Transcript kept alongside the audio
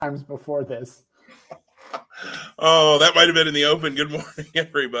times before this. Oh, that might have been in the open. Good morning,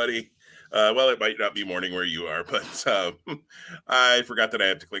 everybody. Well, it might not be morning where you are, but I forgot that I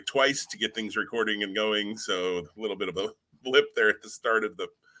had to click twice to get things recording and going. So a little bit of a blip there at the start of the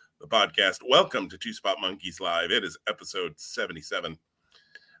podcast. Welcome to Two Spot Monkeys Live. It is episode 77.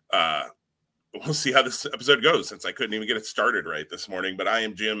 We'll see how this episode goes since I couldn't even get it started right this morning. But I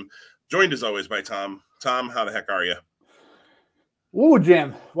am Jim, joined as always by Tom. Tom, how the heck are you? Ooh,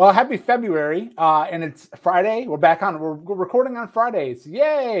 Jim. Well, happy February. And it's Friday. We're back on. We're recording on Fridays.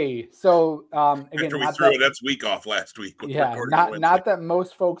 Yay. So, again, after we threw that's week off last week. Yeah, not that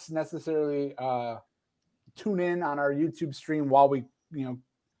most folks necessarily tune in on our YouTube stream while we,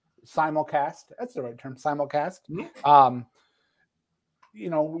 simulcast. That's the right term, simulcast. Mm-hmm.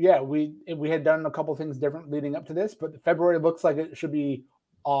 We had done a couple things different leading up to this, but February looks like it should be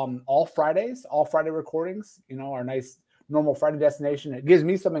all Fridays, all Friday recordings, our nice normal Friday destination. It gives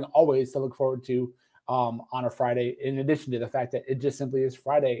me something always to look forward to on a Friday, in addition to the fact that it just simply is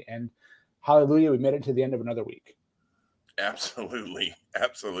Friday, and hallelujah, we made it to the end of another week. Absolutely.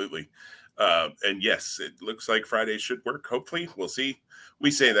 And yes, it looks like Friday should work. Hopefully, we'll see.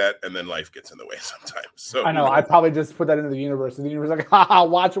 We say that, and then life gets in the way sometimes. So I know. I probably just put that into the universe, and the universe is like, ha,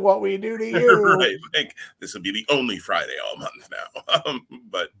 watch what we do to you. Right. Like, this will be the only Friday all month now.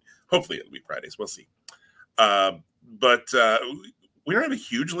 But hopefully it'll be Fridays. We'll see. But we don't have a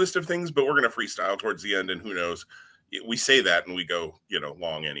huge list of things, but we're going to freestyle towards the end, and who knows? We say that, and we go,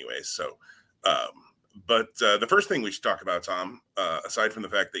 long anyways. So, but the first thing we should talk about, Tom, aside from the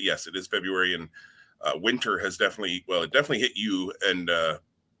fact that, yes, it is February, and winter has definitely hit you, and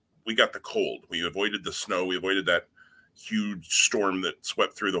we got the cold. We avoided the snow. We avoided that huge storm that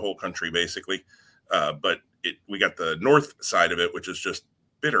swept through the whole country, basically. But we got the north side of it, which is just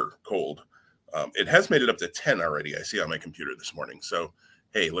bitter cold. It has made it up to 10 already, I see on my computer this morning. So,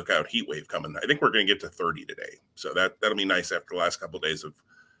 hey, look out, heat wave coming. I think we're going to get to 30 today. So that'll be nice after the last couple of days of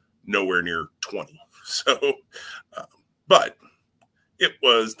nowhere near 20. So, but it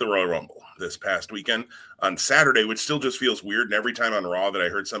was the Royal Rumble this past weekend on Saturday, which still just feels weird. And every time on Raw that I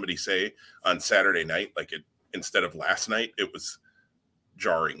heard somebody say on Saturday night, instead of last night, it was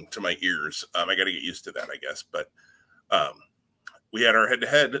jarring to my ears. I got to get used to that, I guess. But we had our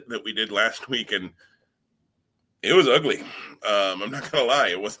head-to-head that we did last week, and it was ugly. I'm not going to lie.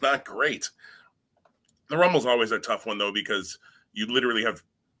 It was not great. The Rumble's always a tough one, though, because you literally have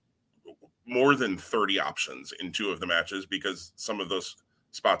more than 30 options in two of the matches because some of those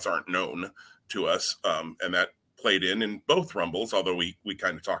spots aren't known to us. And that played in both Rumbles, although we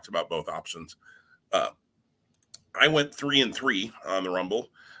kind of talked about both options. I went 3-3 on the Rumble.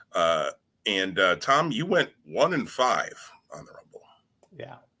 And Tom, you went 1-5 on the Rumble.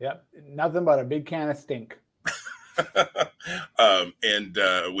 Yeah. Yep. Nothing but a big can of stink. And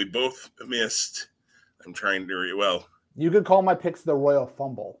we both missed. I'm trying to, well. You could call my picks the Royal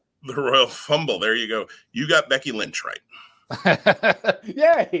Fumble. The Royal Fumble. There you go. You got Becky Lynch right.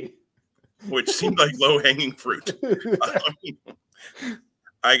 Yay. Which seemed like low-hanging fruit.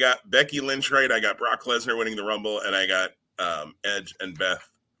 I got Becky Lynch right. I got Brock Lesnar winning the Rumble, and I got Edge and Beth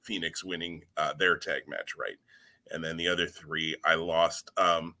Phoenix winning their tag match right. And then the other three I lost.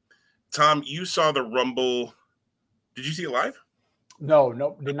 Tom, you saw the Rumble. Did you see it live? No,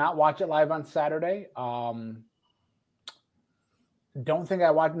 did not watch it live on Saturday. Don't think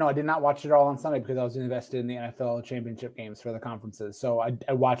I watched. No, I did not watch it all on Sunday because I was invested in the NFL championship games for the conferences. So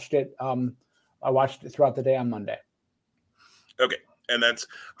I watched it. I watched it throughout the day on Monday. Okay. And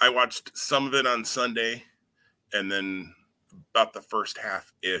I watched some of it on Sunday and then about the first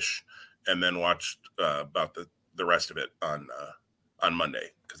half ish, and then watched about the rest of it on Monday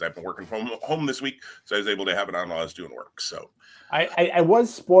because I've been working from home this week, so I was able to have it on while I was doing work. So I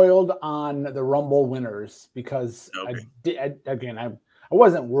was spoiled on the Rumble winners because okay. I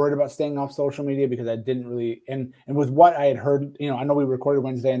wasn't worried about staying off social media because I didn't really and with what I had heard, I know we recorded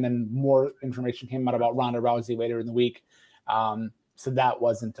Wednesday and then more information came out about Ronda Rousey later in the week. So that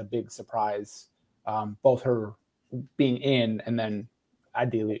wasn't a big surprise. Both her being in and then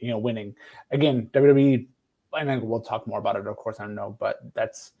ideally, winning. Again, WWE, and then we'll talk more about it, of course, I don't know, but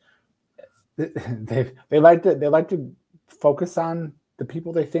that's they like to focus on the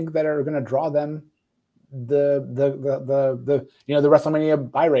people they think that are going to draw them the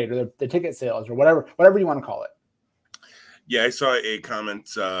WrestleMania buy rate or the ticket sales or whatever you want to call it. Yeah, I saw a comment,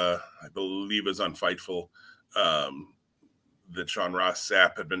 I believe it was on Fightful, that Sean Ross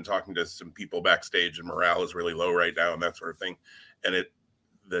Sapp had been talking to some people backstage and morale is really low right now and that sort of thing. And at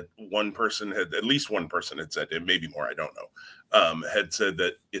least one person had said, and maybe more, I don't know, had said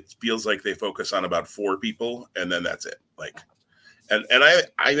that it feels like they focus on about 4 people and then that's it. And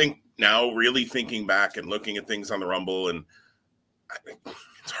I think now, really thinking back and looking at things on the Rumble, and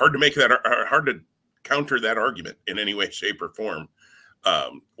it's hard to make that hard to counter that argument in any way, shape, or form.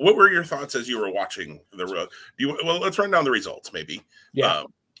 What were your thoughts as you were watching the? Well, let's run down the results, maybe. Yeah.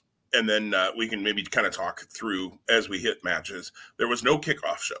 And then we can maybe kind of talk through as we hit matches. There was no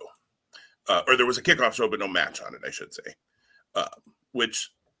kickoff show, or there was a kickoff show, but no match on it, I should say.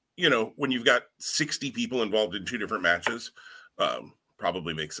 Which, when you've got 60 people involved in 2 different matches,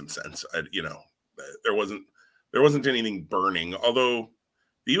 probably makes some sense. There wasn't anything burning, although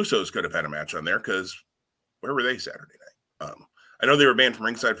the Usos could have had a match on there, because where were they Saturday night? I know they were banned from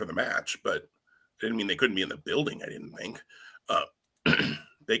ringside for the match, but it didn't mean they couldn't be in the building, I didn't think.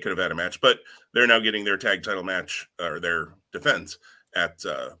 They could have had a match, but they're now getting their tag title match, or their defense, at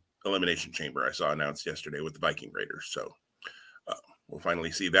Elimination Chamber, I saw announced yesterday, with the Viking Raiders. So we'll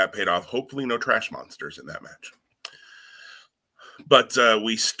finally see that paid off. Hopefully no trash monsters in that match. But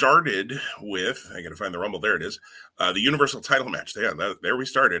we started with, I got to find the Rumble, there it is, the Universal title match. Yeah, there we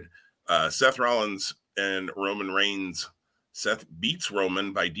started. Seth Rollins and Roman Reigns. Seth beats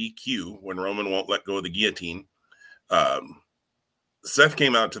Roman by DQ when Roman won't let go of the guillotine. Seth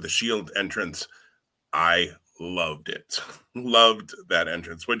came out to the Shield entrance. I loved it. Loved that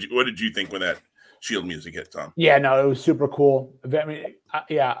entrance. What did you think when that Shield music hit, Tom? Yeah, no, it was super cool. I mean,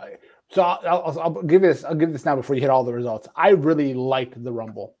 yeah. So I'll give this now before you hit all the results. I really liked the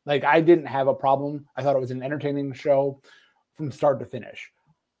Rumble. Like, I didn't have a problem. I thought it was an entertaining show from start to finish.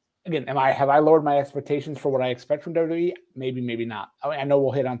 Again, have I lowered my expectations for what I expect from WWE? Maybe, maybe not. I know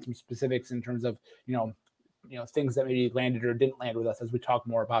we'll hit on some specifics in terms of things that maybe landed or didn't land with us as we talk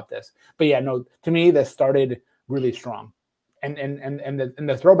more about this. But yeah, no, to me, this started really strong, and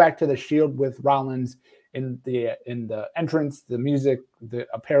the throwback to the Shield with Rollins in the entrance, the music, the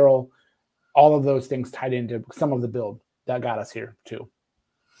apparel, all of those things tied into some of the build that got us here too.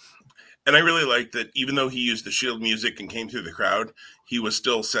 And I really liked that even though he used the Shield music and came through the crowd, he was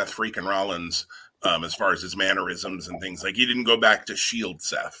still Seth freaking Rollins as far as his mannerisms and things. Like, he didn't go back to Shield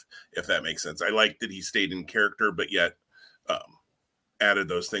Seth, if that makes sense. I liked that he stayed in character, but yet added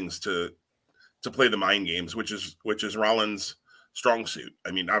those things to play the mind games, which is Rollins' strong suit.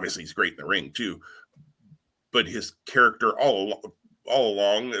 I mean, obviously he's great in the ring too, but his character all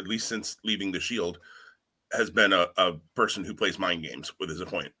along, at least since leaving the Shield, has been a person who plays mind games with his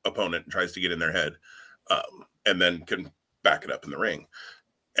opponent and tries to get in their head, and then can back it up in the ring.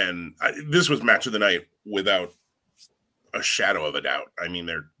 And this was match of the night without a shadow of a doubt. I mean,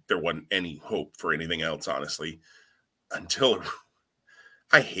 there wasn't any hope for anything else, honestly, until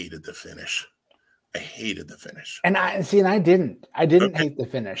I hated the finish. And I didn't hate the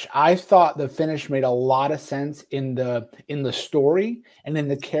finish. I thought the finish made a lot of sense in the story and in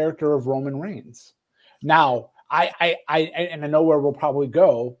the character of Roman Reigns. Now, I know where we'll probably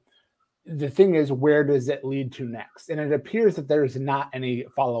go. The thing is, where does it lead to next? And it appears that there's not any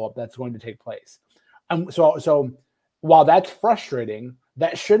follow-up that's going to take place. So while that's frustrating,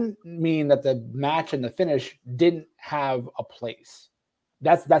 that shouldn't mean that the match and the finish didn't have a place.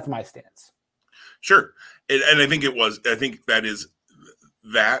 That's my stance. Sure. And I think that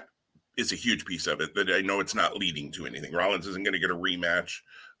is a huge piece of it, that I know it's not leading to anything. Rollins isn't going to get a rematch.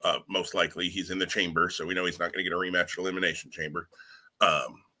 Most likely he's in the chamber, so we know he's not going to get a rematch at Elimination Chamber.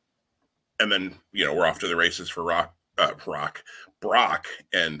 And then, we're off to the races for Brock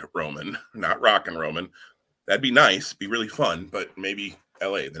and Roman, not Rock and Roman. That'd be nice, be really fun, but maybe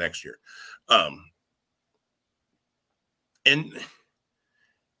LA the next year. And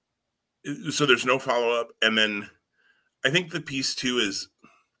so there's no follow-up. And then I think the piece too is,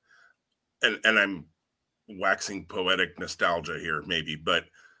 and I'm waxing poetic nostalgia here maybe, but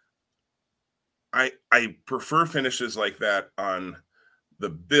I prefer finishes like that on the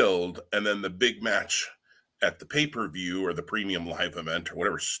build, and then the big match at the pay-per-view or the premium live event or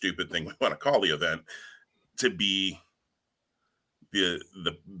whatever stupid thing we want to call the event to be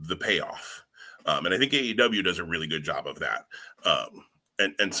the payoff. And I think AEW does a really good job of that.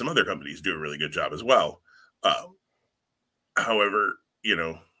 And some other companies do a really good job as well. However,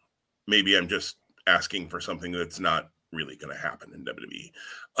 maybe I'm just asking for something that's not really going to happen in WWE.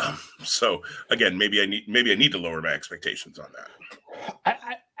 So again, maybe I need to lower my expectations on that.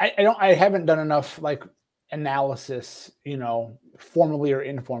 I haven't done enough analysis, formally or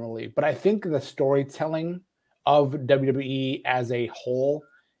informally, but I think the storytelling of WWE as a whole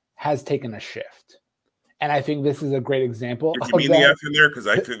has taken a shift. And I think this is a great example. Did you mean the F in there? Because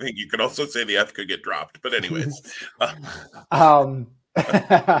I think you could also say the F could get dropped. But anyways.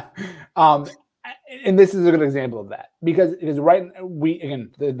 And this is a good example of that. Because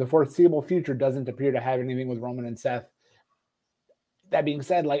the foreseeable future doesn't appear to have anything with Roman and Seth that being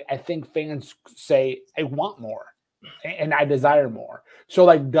said, like, I think fans say, I want more and I desire more. So,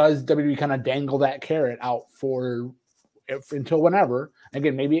 like, does WWE kind of dangle that carrot out until whenever?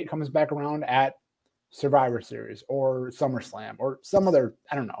 Again, maybe it comes back around at Survivor Series or SummerSlam or some other,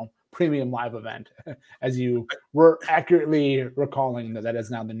 I don't know, premium live event, as you were accurately recalling that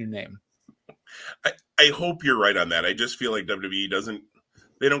is now the new name. I hope you're right on that. I just feel like WWE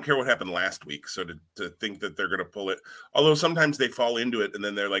they don't care what happened last week. So to think that they're going to pull it, although sometimes they fall into it and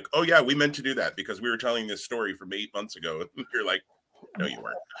then they're like, oh yeah, we meant to do that because we were telling this story from 8 months ago. And you're like, no, you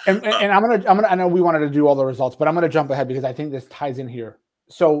weren't. And I'm gonna. I know we wanted to do all the results, but I'm gonna jump ahead because I think this ties in here.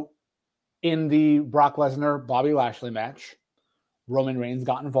 So, in the Brock Lesnar Bobby Lashley match, Roman Reigns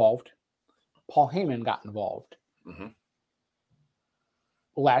got involved. Paul Heyman got involved. Mm-hmm.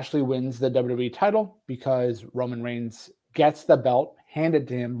 Lashley wins the WWE title because Roman Reigns gets the belt handed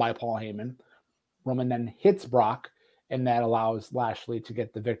to him by Paul Heyman. Roman then hits Brock, and that allows Lashley to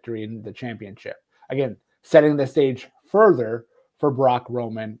get the victory in the championship. Again, setting the stage further for Brock,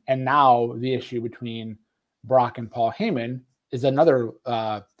 Roman, and now the issue between Brock and Paul Heyman is another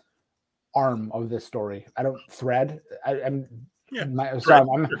arm of this story. I don't thread. I'm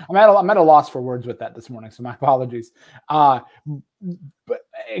at a loss for words with that this morning, so my apologies. But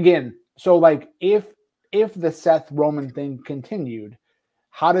again, so like if the Seth Roman thing continued,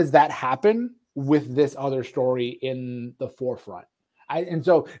 how does that happen with this other story in the forefront? And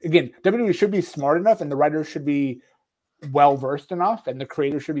so again, WWE should be smart enough, and the writers should be well versed enough, and the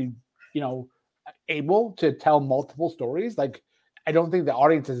creators should be, able to tell multiple stories. Like, I don't think the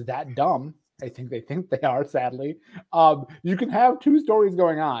audience is that dumb. I think they are, sadly. You can have two stories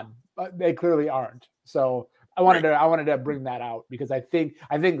going on, but they clearly aren't. So I wanted to bring that out because I think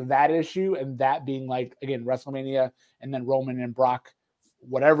that issue and that being like, again, WrestleMania and then Roman and Brock,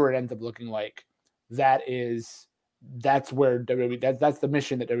 whatever it ends up looking like, that's where WWE, that's the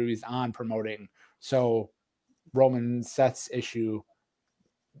mission that WWE's on promoting. So Roman Seth's issue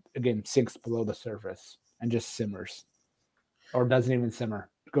again sinks below the surface and just simmers, or doesn't even simmer.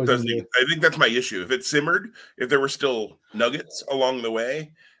 I think that's my issue. If it simmered, if there were still nuggets along the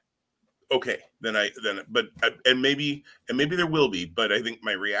way, okay, and maybe there will be, but I think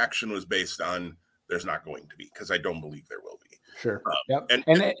my reaction was based on there's not going to be, because I don't believe there will be. Sure. Yep.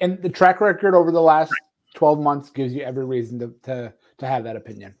 And the track record over the last 12 months gives you every reason to have that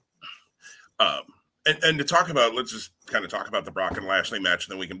opinion. And to talk about, let's just kind of talk about the Brock and Lashley match,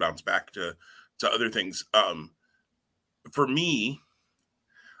 and then we can bounce back to other things. For me,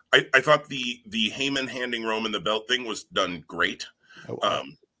 I thought the Heyman handing Roman the belt thing was done great.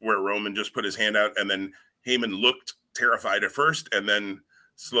 Where Roman just put his hand out, and then Heyman looked terrified at first, and then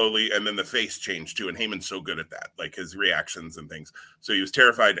slowly, and then the face changed too. And Heyman's so good at that, like his reactions and things. So he was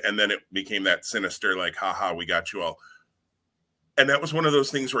terrified, and then it became that sinister, like, haha, we got you all. And that was one of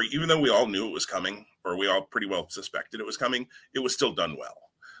those things where even though we all knew it was coming, or we all pretty well suspected it was coming, it was still done well.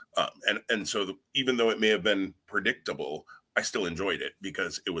 And so even though it may have been predictable, I still enjoyed it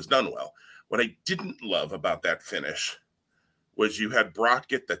because it was done well. What I didn't love about that finish was you had Brock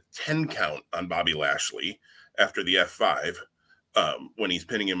get the 10 count on Bobby Lashley after the F5 when he's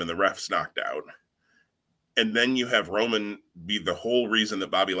pinning him and the ref's knocked out. And then you have Roman be the whole reason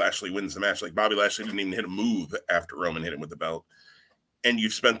that Bobby Lashley wins the match. Like, Bobby Lashley didn't even hit a move after Roman hit him with the belt. And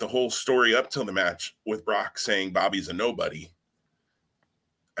you've spent the whole story up till the match with Brock saying Bobby's a nobody.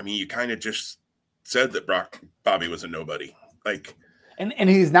 I mean, you kind of just said that Bobby was a nobody. Like, and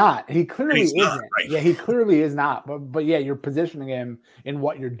he's not. He clearly isn't. Right? Yeah, he clearly is not. But yeah, you're positioning him in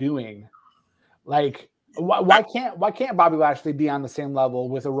what you're doing. Like, why can't Bobby Lashley be on the same level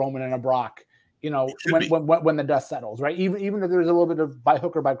with a Roman and a Brock? When the dust settles, right? Even if there's a little bit of by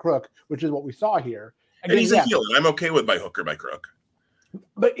hook or by crook, which is what we saw here. Again, and he's a heel, and I'm okay with by hook or by crook.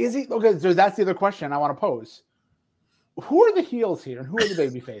 But is he okay? So that's the other question I want to pose. Who are the heels here and who are the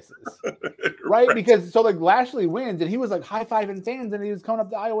baby faces? Right? Because so like Lashley wins and he was like high-fiving fans and he was coming up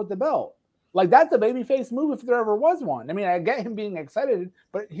the aisle with the belt. Like, that's a baby face move if there ever was one. I mean, I get him being excited,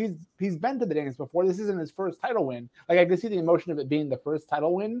 but he's been to the dance before. This isn't his first title win. Like, I can see the emotion of it being the first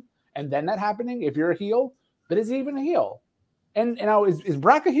title win and then that happening if you're a heel, but is he even a heel? And now is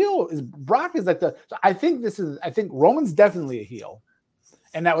Brock a heel? Brock is like so I think Roman's definitely a heel.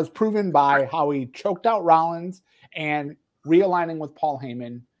 And that was proven by how he choked out Rollins and realigning with Paul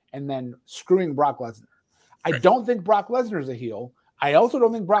Heyman and then screwing Brock Lesnar. I don't think Brock Lesnar is a heel. I also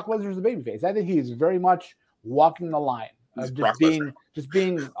don't think Brock Lesnar is a babyface. I think he is very much walking the line of just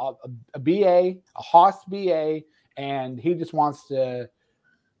being a BA, a Haas BA, and he just wants to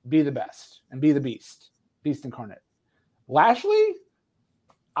be the best and be the beast incarnate. Lashley,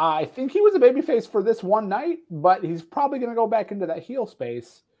 I think he was a babyface for this one night, but he's probably going to go back into that heel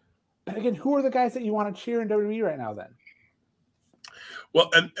space. But again, who are the guys that you want to cheer in WWE right now then? Well,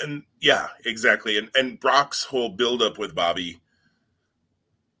 and yeah, exactly. And Brock's whole buildup with Bobby,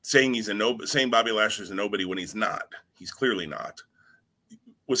 saying saying Bobby Lashley's a nobody when he's not. He's clearly not.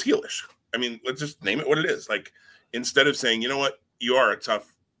 Was heelish. I mean, let's just name it what it is. Like, instead of saying, you know what, you are a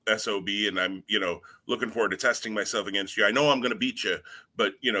tough SOB, and I'm, looking forward to testing myself against you. I know I'm going to beat you,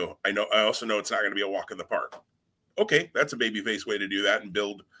 but I also know it's not going to be a walk in the park. Okay, that's a babyface way to do that and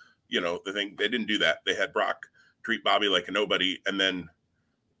build, the thing. They didn't do that. They had Brock treat Bobby like a nobody, and then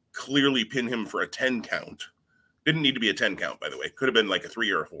clearly pin him for a 10 count. Didn't need to be a 10 count, by the way. Could have been like a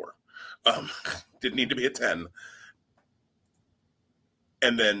 3 or a 4. Didn't need to be a 10.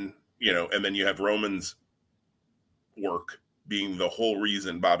 And then, you have Roman's work being the whole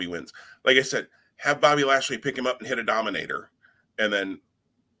reason Bobby wins. Like I said, have Bobby Lashley pick him up and hit a Dominator and then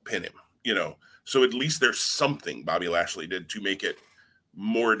pin him, So at least there's something Bobby Lashley did to make it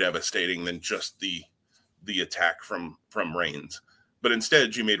more devastating than just the attack from Reigns. But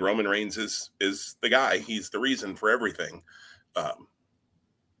instead, you made Roman Reigns is the guy. He's the reason for everything.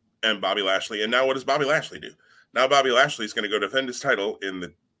 And Bobby Lashley. And now what does Bobby Lashley do? Now Bobby Lashley is going to go defend his title in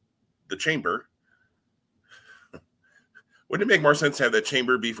the chamber. Wouldn't it make more sense to have that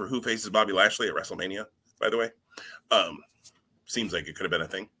chamber be for who faces Bobby Lashley at WrestleMania, by the way? Seems like it could have been a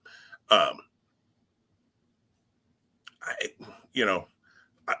thing.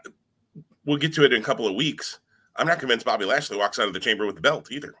 We'll get to it in a couple of weeks. I'm not convinced Bobby Lashley walks out of the chamber with the belt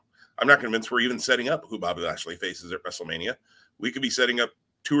either. I'm not convinced we're even setting up who Bobby Lashley faces at WrestleMania. We could be setting up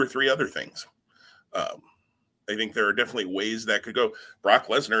 2 or 3 other things. I think there are definitely ways that could go. Brock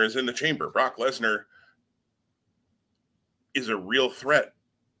Lesnar is in the chamber. Brock Lesnar is a real threat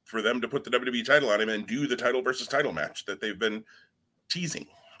for them to put the WWE title on him and do the title versus title match that they've been teasing.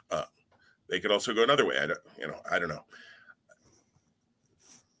 They could also go another way. I don't know.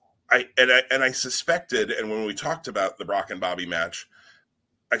 I suspected, and when we talked about the Brock and Bobby match,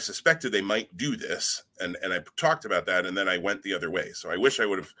 I suspected they might do this, and I talked about that, and then I went the other way. So I wish I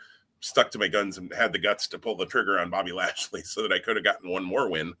would have stuck to my guns and had the guts to pull the trigger on Bobby Lashley so that I could have gotten one more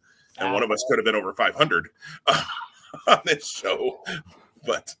win, and one of us could have been over 500 on this show.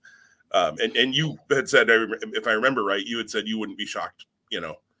 But and you had said, if I remember right, you had said you wouldn't be shocked,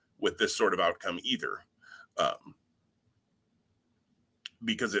 with this sort of outcome either.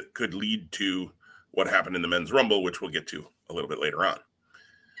 Because it could lead to what happened in the Men's Rumble, which we'll get to a little bit later on.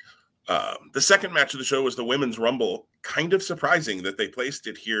 The second match of the show was the Women's Rumble. Kind of surprising that they placed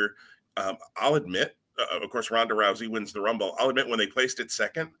it here. I'll admit, of course, Ronda Rousey wins the Rumble. I'll admit when they placed it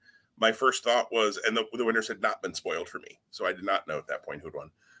second, my first thought was, and the winners had not been spoiled for me, so I did not know at that point who'd won.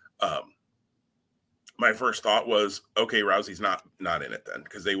 My first thought was, okay, Rousey's not in it then,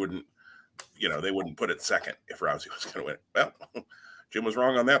 because they wouldn't put it second if Rousey was going to win. Well, Jim was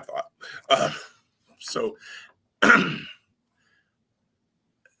wrong on that thought. So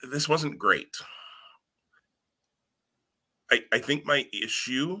this wasn't great. I think my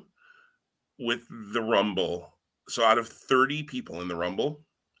issue with the Rumble, so out of 30 people in the Rumble,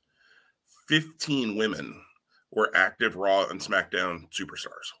 15 women were active Raw and SmackDown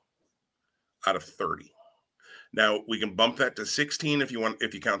superstars out of 30. Now we can bump that to 16 if you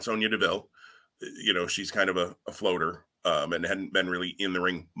count Sonya Deville. She's kind of a floater. And hadn't been really in the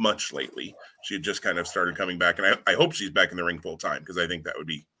ring much lately. She had just kind of started coming back, and I hope she's back in the ring full time because I think that would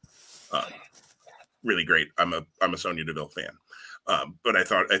be really great. I'm a Sonya Deville fan, but I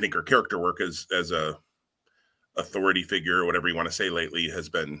think her character work as a authority figure or whatever you want to say lately has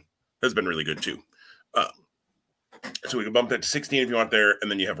been really good too. So we can bump that to 16 if you want there,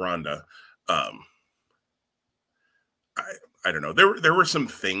 and then you have Ronda. I don't know. There were some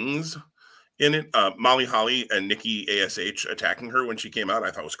things in it. Molly Holly and Nikki ASH attacking her when she came out,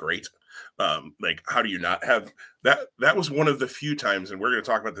 I thought was great. Like, how do you not have that? That was one of the few times, and we're going to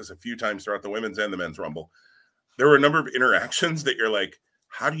talk about this a few times throughout the women's and the men's Rumble. There were a number of interactions that you're like,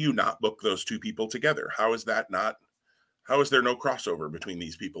 how do you not book those two people together? How is there no crossover between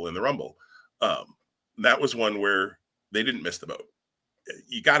these people in the Rumble? That was one where they didn't miss the boat.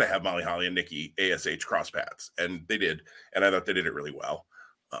 You got to have Molly Holly and Nikki ASH cross paths, and they did, and I thought they did it really well.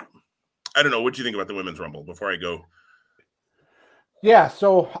 I don't know. What do you think about the Women's Rumble before I go? Yeah.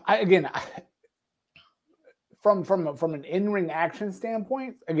 So from an in-ring action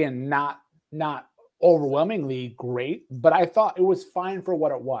standpoint, again, not overwhelmingly great, but I thought it was fine for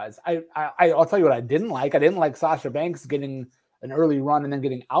what it was. I'll tell you what I didn't like. I didn't like Sasha Banks getting an early run and then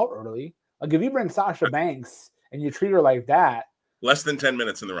getting out early. Like, if you bring Sasha Banks and you treat her like that, Less than 10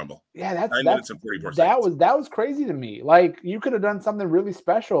 minutes in the Rumble. Yeah, 9 minutes and 44 seconds. That was crazy to me. Like, you could have done something really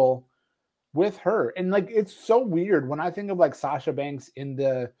special with her. And like, it's so weird when I think of like Sasha Banks in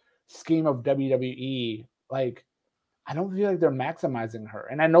the scheme of WWE. Like, I don't feel like they're maximizing her.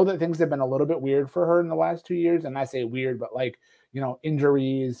 And I know that things have been a little bit weird for her in the last 2 years. And I say weird, but like, you know,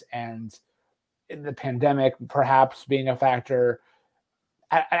 injuries and the pandemic perhaps being a factor.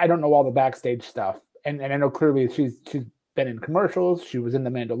 I don't know all the backstage stuff. And I know clearly she's been in commercials. She was in The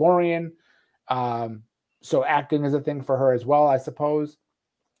Mandalorian. So acting is a thing for her as well, I suppose.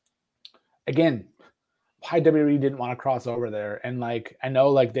 Again, why WWE didn't want to cross over there. And like, I know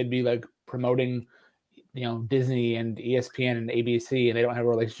like they'd be like promoting, you know, Disney and ESPN and ABC, and they don't have a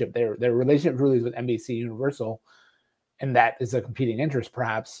relationship there. Their relationship really is with NBC Universal, and that is a competing interest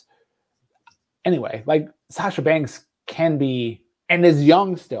perhaps. Anyway, like Sasha Banks can be and is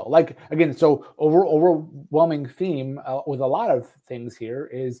young still. Like, again, so overwhelming theme with a lot of things here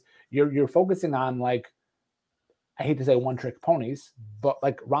is you're focusing on, like, I hate to say one trick ponies, but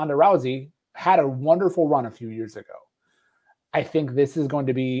like Ronda Rousey had a wonderful run a few years ago. I think this is going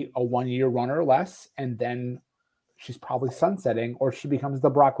to be a 1 year run or less, and then she's probably sunsetting, or she becomes the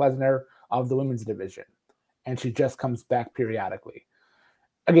Brock Lesnar of the women's division, and she just comes back periodically.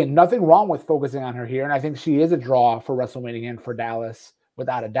 Again, nothing wrong with focusing on her here, and I think she is a draw for WrestleMania and for Dallas,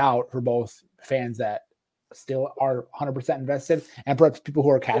 without a doubt, for both fans that still are 100% invested and perhaps people who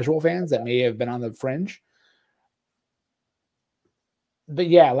are casual fans that may have been on the fringe. But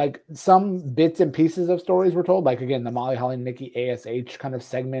yeah, like some bits and pieces of stories were told, like, again, the Molly Holly, Nikki ASH kind of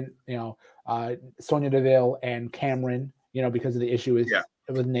segment, you know, Sonya Deville and Cameron, you know, because of the issue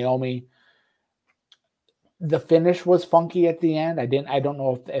with Naomi. The finish was funky at the end. I don't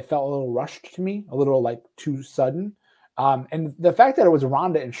know if it felt a little rushed to me, a little like too sudden. And the fact that it was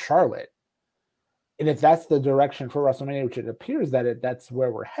Ronda and Charlotte, and if that's the direction for WrestleMania, which it appears that that's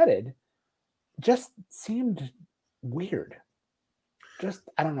where we're headed, just seemed weird. Just,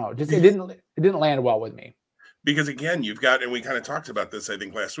 I don't know. Just it didn't land well with me. Because again, you've got, and we kind of talked about this, I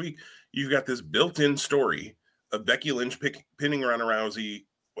think, last week, you've got this built-in story of Becky Lynch pinning Ronda Rousey,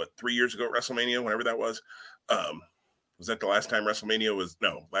 3 years ago at WrestleMania, whenever that was. Was that the last time WrestleMania was?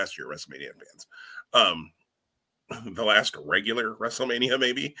 No, last year WrestleMania fans. The last regular WrestleMania,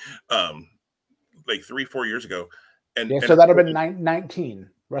 maybe, like 3-4 years ago. And so that would have been 19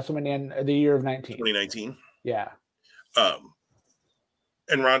 WrestleMania, the year of 2019. Yeah.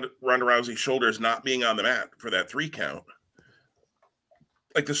 And Ronda Rousey's shoulders not being on the mat for that 3 count.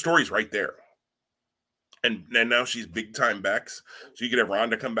 Like, the story's right there. And now she's big time Bex. So you could have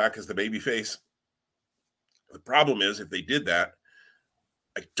Ronda come back as the babyface. The problem is, if they did that,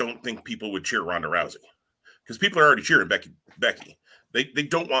 I don't think people would cheer Ronda Rousey, because people are already cheering Becky. They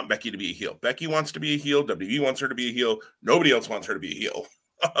don't want Becky to be a heel. Becky wants to be a heel. WWE wants her to be a heel. Nobody else wants her to be a heel.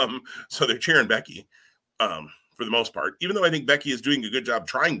 So they're cheering Becky for the most part, even though I think Becky is doing a good job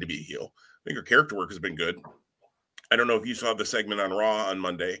trying to be a heel. I think her character work has been good. I don't know if you saw the segment on Raw on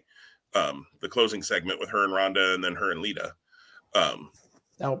Monday, the closing segment with her and Ronda, and then her and Lita.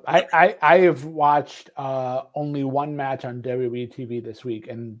 No, I have watched only one match on WWE TV this week,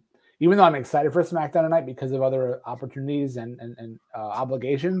 and even though I'm excited for SmackDown tonight because of other opportunities and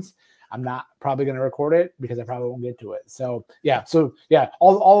obligations, I'm not probably going to record it because I probably won't get to it. So yeah,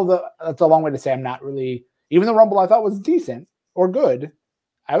 all of the, that's a long way to say I'm not really, even the Rumble I thought was decent or good,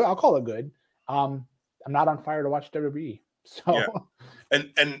 I'll call it good. I'm not on fire to watch WWE. So yeah.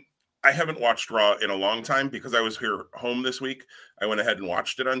 And I haven't watched Raw in a long time because I was here home this week. I went ahead and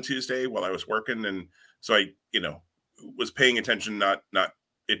watched it on Tuesday while I was working, and so I, was paying attention. Not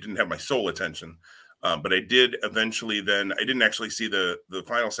it didn't have my sole attention, but I did eventually. Then I didn't actually see the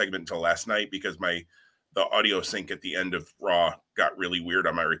final segment until last night because the audio sync at the end of Raw got really weird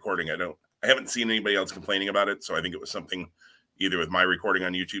on my recording. I haven't seen anybody else complaining about it, so I think it was something either with my recording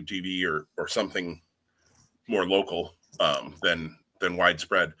on YouTube TV or something more local than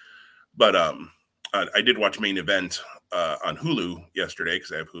widespread. But I did watch Main Event on Hulu yesterday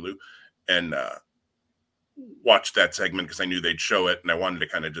because I have Hulu, and watched that segment because I knew they'd show it, and I wanted to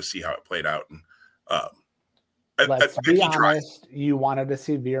kind of just see how it played out. And let's be honest, you wanted to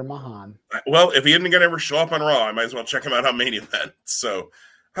see Veer Mahaan. Well, if he isn't going to ever show up on Raw, I might as well check him out on Main Event. So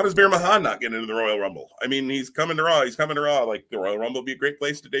how does Veer Mahaan not get into the Royal Rumble? I mean, he's coming to Raw. Like, the Royal Rumble would be a great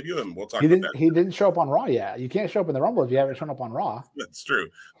place to debut him. We'll talk about that. He didn't show up on Raw yet. You can't show up in the Rumble if you haven't shown up on Raw. That's true.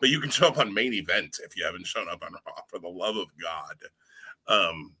 But you can show up on Main Event if you haven't shown up on Raw, for the love of God.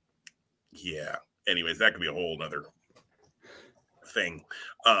 Yeah. Anyways, that could be a whole other thing.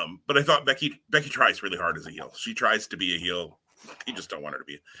 But I thought Becky tries really hard as a heel. She tries to be a heel. You just don't want her to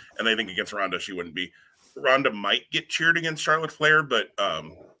be. And I think against Ronda, she wouldn't be. Ronda might get cheered against Charlotte Flair, but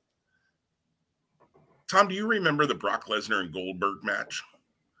Tom, do you remember the Brock Lesnar and Goldberg match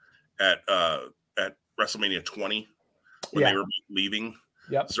at WrestleMania 20 when they were leaving?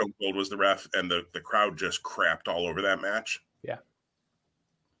 Yep. Stone Cold was the ref, and the crowd just crapped all over that match. Yeah.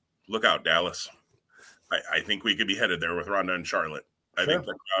 Look out, Dallas. I think we could be headed there with Ronda and Charlotte. I think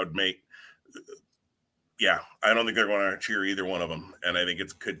the crowd I don't think they're going to cheer either one of them. And I think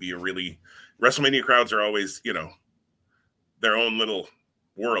it could be a really WrestleMania crowds are always, their own little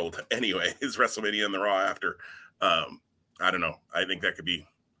world anyway, is WrestleMania and the Raw after. I don't know. I think that could be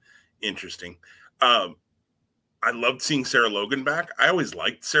interesting. I loved seeing Sarah Logan back. I always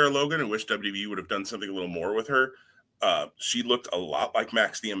liked Sarah Logan and wish WWE would have done something a little more with her. She looked a lot like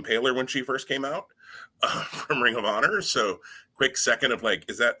Max the Impaler when she first came out from Ring of Honor. So quick second of like,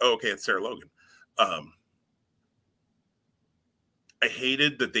 is that, okay, it's Sarah Logan. I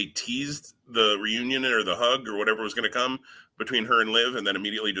hated that they teased the reunion or the hug or whatever was going to come between her and Liv and then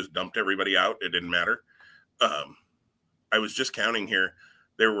immediately just dumped everybody out. It didn't matter. I was just counting here.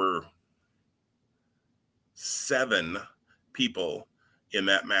 There were 7 people in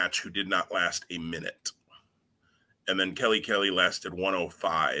that match who did not last a minute. And then Kelly lasted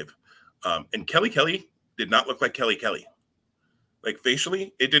 105. And Kelly did not look like Kelly. Like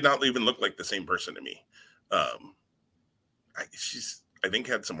facially, it did not even look like the same person to me. She's, I think,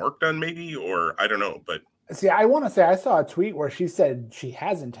 had some work done maybe, or I don't know. But see, I want to say I saw a tweet where she said she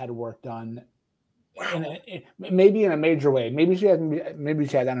hasn't had work done. Wow. Maybe in a major way. Maybe she hasn't. Maybe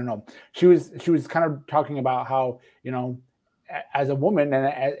she has. I don't know. She was kind of talking about how, as a woman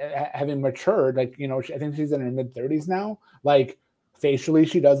and having matured, like, I think she's in her mid-30s now. Like facially,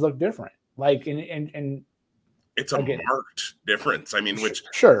 she does look different. Like and it's a marked difference. I mean, which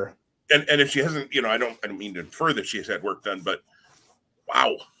sure. And if she hasn't, I don't mean to infer that she has had work done, but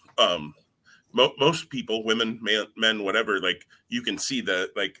wow. Most people, women, men, whatever, like you can see that,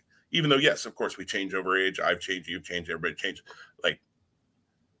 like, even though, yes, of course we change over age. I've changed, you've changed, everybody changed. Like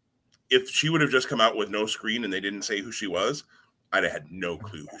if she would have just come out with no screen and they didn't say who she was, I'd have had no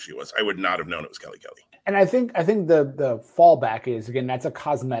clue who she was. I would not have known it was Kelly. And I think the fallback is, again, that's a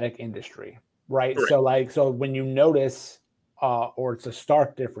cosmetic industry, right? Correct. So when you notice, or it's a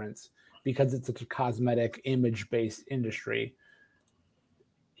stark difference because it's such a cosmetic image-based industry,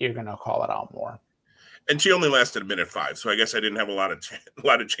 you're going to call it out more. And she only lasted 1:05, so I guess I didn't have a lot of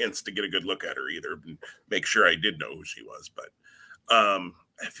chance to get a good look at her either and make sure I did know who she was. But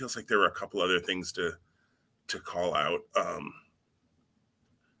it feels like there were a couple other things to call out.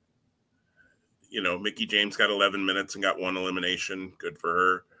 Mickie James got 11 minutes and got 1 elimination. Good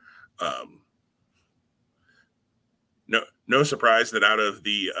for her. No surprise that out of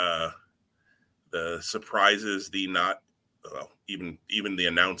the surprises, even the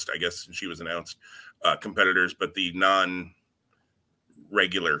announced, I guess she was announced, competitors, but the non-regular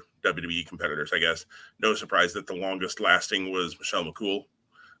WWE competitors, I guess, no surprise that the longest lasting was Michelle McCool.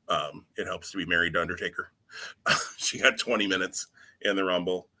 It helps to be married to Undertaker. She got 20 minutes in the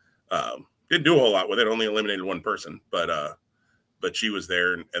Rumble. Didn't do a whole lot with it, only eliminated 1 person, but she was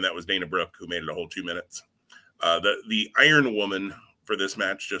there, and that was Dana Brooke, who made it a whole 2 minutes. The Iron Woman for this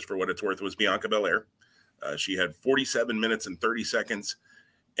match, just for what it's worth, was Bianca Belair. She had 47 minutes and 30 seconds.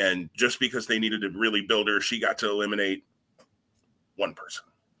 And just because they needed to really build her, she got to eliminate 1 person.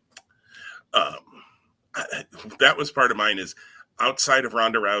 That was part of mine, is outside of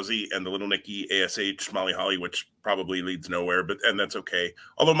Ronda Rousey and the little Nikki, ASH, Molly Holly, which probably leads nowhere, and that's okay.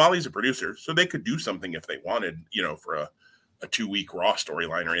 Although Molly's a producer, so they could do something if they wanted, for a 2-week Raw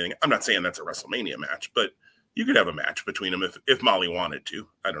storyline or anything. I'm not saying that's a WrestleMania match, but you could have a match between them if Molly wanted to.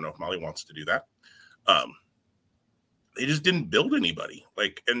 I don't know if Molly wants to do that. They just didn't build anybody.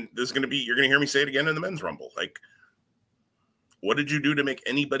 And you're going to hear me say it again in the men's Rumble. What did you do to make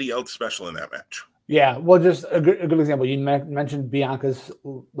anybody else special in that match? Yeah, well, just a good example. You mentioned Bianca's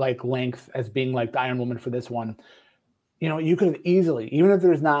length as being the Iron Woman for this one. You could have easily, even if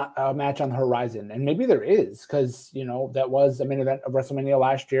there's not a match on the horizon, and maybe there is, because that was a main event of WrestleMania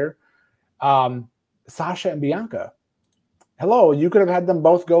last year. Sasha and Bianca. Hello, you could have had them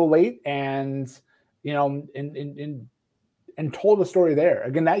both go late and and told a story there.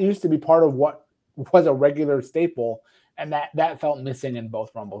 Again, that used to be part of what was a regular staple, and that felt missing in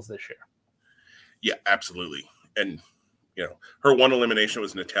both Rumbles this year. Yeah, absolutely. And her 1 elimination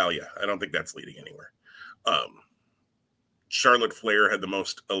was Natalya. I don't think that's leading anywhere. Charlotte Flair had the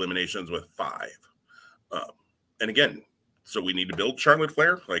most eliminations with 5. And again, so we need to build Charlotte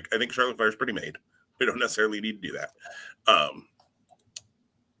Flair. I think Charlotte Flair is pretty made. We don't necessarily need to do that. I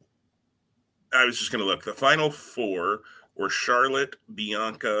was just going to look. The final 4 were Charlotte,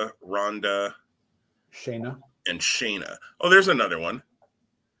 Bianca, Ronda, Shayna. And Shayna. Oh, there's another one.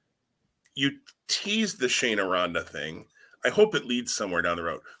 You teased the Shayna Ronda thing. I hope it leads somewhere down the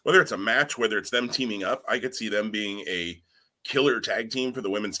road. Whether it's a match, whether it's them teaming up, I could see them being a killer tag team for the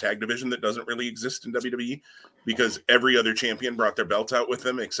women's tag division that doesn't really exist in WWE, because every other champion brought their belts out with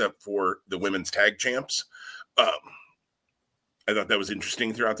them except for the women's tag champs. I thought that was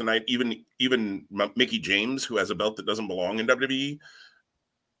interesting throughout the night. Even Mickie James, who has a belt that doesn't belong in WWE,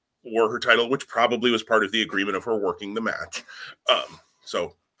 wore her title, which probably was part of the agreement of her working the match.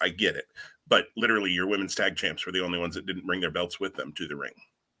 So I get it. But literally, your women's tag champs were the only ones that didn't bring their belts with them to the ring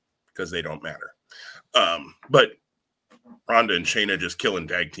because they don't matter. But Ronda and Shayna just killing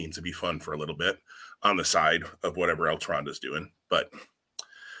tag teams would be fun for a little bit on the side of whatever else Ronda's doing. But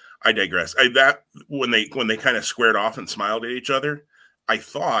I digress. When they kind of squared off and smiled at each other, I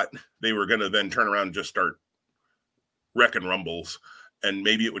thought they were going to then turn around and just start wrecking rumbles. And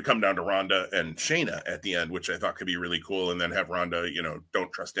maybe it would come down to Ronda and Shayna at the end, which I thought could be really cool. And then have Ronda,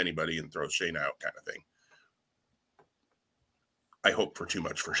 don't trust anybody and throw Shayna out kind of thing. I hope for too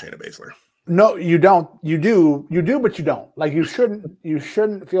much for Shayna Baszler. No, you don't. You do, but you don't. Like, you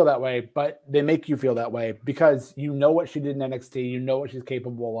shouldn't feel that way, but they make you feel that way because you know what she did in NXT, you know what she's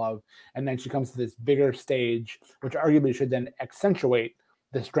capable of, and then she comes to this bigger stage, which arguably should then accentuate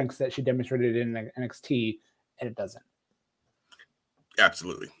the strengths that she demonstrated in NXT, and it doesn't.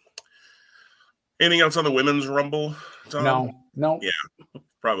 Absolutely. Anything else on the women's Rumble, Tom? No. Yeah,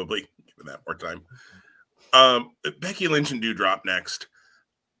 probably. Give that more time. Becky Lynch and Doudrop next.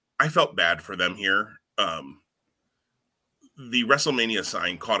 I felt bad for them here. The WrestleMania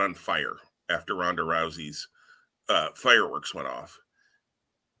sign caught on fire after Ronda Rousey's fireworks went off.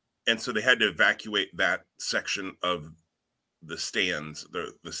 And so they had to evacuate that section of the stands,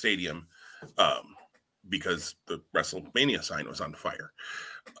 the stadium, because the WrestleMania sign was on fire.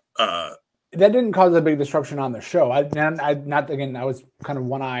 That didn't cause a big disruption on the show. I was kind of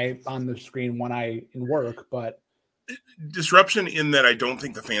one eye on the screen, one eye in work, but disruption in that I don't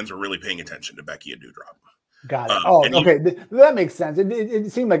think the fans were really paying attention to Becky and Doudrop. Got it. Okay. That makes sense.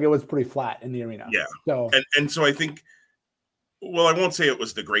 It seemed like it was pretty flat in the arena. Yeah. So and so I think, well, I won't say it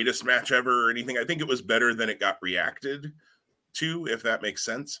was the greatest match ever or anything. I think it was better than it got reacted to, if that makes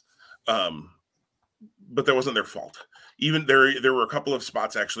sense. But that wasn't their fault. Even there were a couple of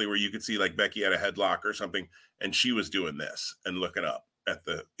spots actually where you could see like Becky had a headlock or something, and she was doing this and looking up at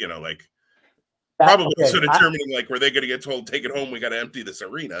the, probably so determining like, were they going to get told, take it home, we got to empty this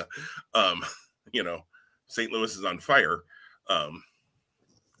arena? St. Louis is on fire.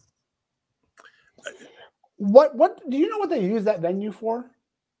 What do you know what they use that venue for?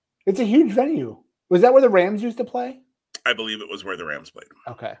 It's a huge venue. Was that where the Rams used to play? I believe it was where the Rams played.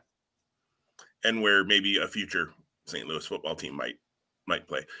 Okay. And where maybe a future St. Louis football team might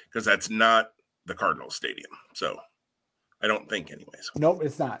play, because that's not the Cardinals stadium. So I don't think anyways. Nope,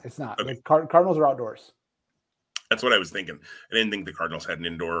 it's not. It's not. Okay. The Cardinals are outdoors. That's what I was thinking. I didn't think the Cardinals had an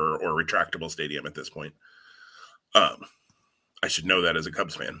indoor or retractable stadium at this point. I should know that as a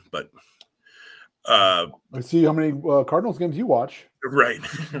Cubs fan, but let's see how many Cardinals games you watch. Right.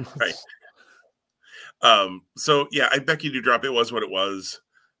 So yeah, I Becky Doudrop, it was what it was.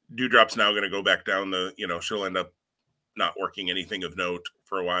 Doudrop's now going to go back down she'll end up not working anything of note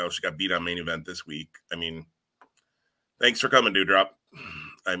for a while. She got beat on main event this week. I mean, thanks for coming, Doudrop.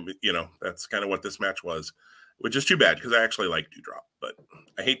 That's kind of what this match was, which is too bad because I actually like Doudrop, but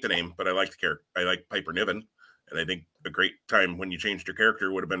I hate the name, but I like the character. I like Piper Niven, and I think a great time when you changed your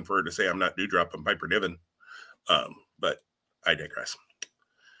character would have been for her to say, I'm not Doudrop, I'm Piper Niven. But I digress.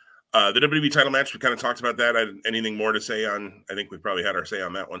 The WWE title match, we kind of talked about that. Anything more to say on? I think we probably had our say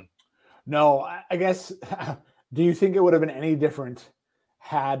on that one. No, I guess. Do you think it would have been any different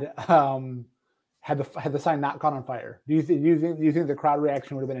had the sign not caught on fire? Do you think the crowd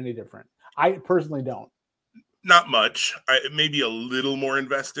reaction would have been any different? I personally don't. Not much. Maybe a little more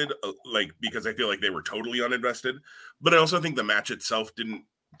invested, because I feel like they were totally uninvested. But I also think the match itself didn't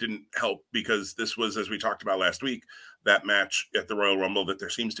help, because this was, as we talked about last week, that match at the Royal Rumble that there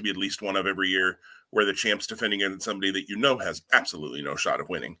seems to be at least one of every year, where the champ's defending against somebody that has absolutely no shot of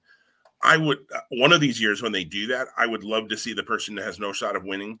winning. I would, one of these years when they do that, I would love to see the person that has no shot of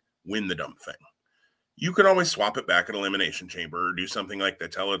winning win the dumb thing. You can always swap it back at Elimination Chamber or do something like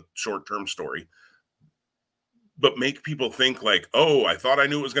that, tell a short-term story, but make people think like, oh, I thought I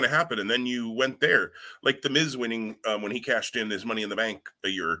knew it was going to happen, and then you went there. Like The Miz winning when he cashed in his Money in the Bank a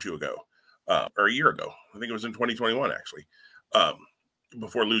year or two ago, or a year ago. I think it was in 2021, actually,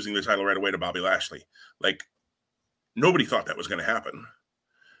 before losing the title right away to Bobby Lashley. Like, nobody thought that was going to happen.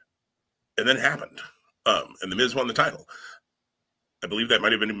 And then it happened. And The Miz won the title. I believe that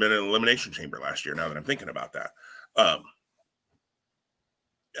might have been an Elimination Chamber last year. Now that I'm thinking about that,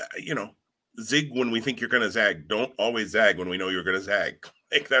 you know, zig when we think you're going to zag. Don't always zag when we know you're going to zag.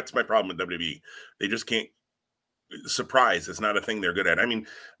 Like, that's my problem with WWE. They just can't. Surprise is not a thing they're good at. I mean,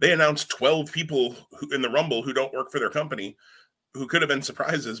 they announced 12 people in the Rumble who don't work for their company who could have been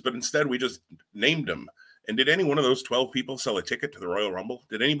surprises, but instead we just named them. And did any one of those 12 people sell a ticket to the Royal Rumble?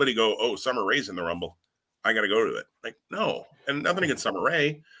 Did anybody go, oh, Summer Rae's in the Rumble, I got to go to it? Like, no. And nothing against Summer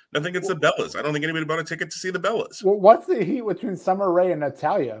Rae. Nothing against the Bellas. I don't think anybody bought a ticket to see the Bellas. Well, what's the heat between Summer Rae and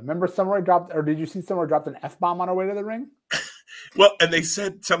Natalya? Remember Summer Rae dropped, or did you see Summer dropped an F-bomb on her way to the ring? Well, and they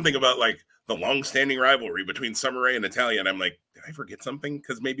said something about like the long-standing rivalry between Summer Rae and Natalya, and I'm like, did I forget something?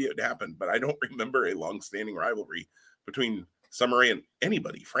 Because maybe it happened, but I don't remember a long-standing rivalry between Summer Rae and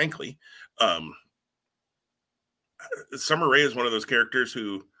anybody, frankly. Summer Rae is one of those characters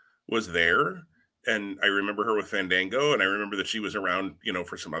who was there, and I remember her with Fandango, and I remember that she was around, you know,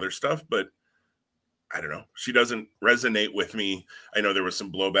 for some other stuff, but I don't know. She doesn't resonate with me. I know there was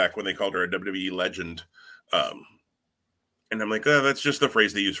some blowback when they called her a WWE legend. And I'm like, oh, that's just the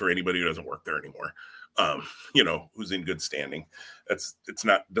phrase they use for anybody who doesn't work there anymore. You know, who's in good standing.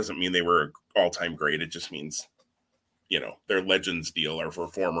 Doesn't mean they were all-time great. It just means, you know, their legends deal are for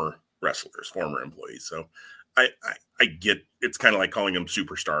former wrestlers, former employees. So I get, it's kind of like calling them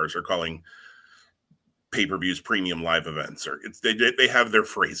superstars or calling pay-per-views premium live events, or they have their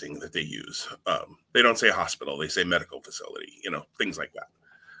phrasing that they use. They don't say hospital, they say medical facility, you know, things like that.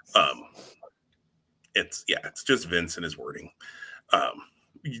 It's just Vince and his wording.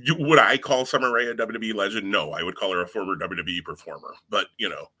 Would I call Summer Rae a WWE legend? No, I would call her a former WWE performer. But, you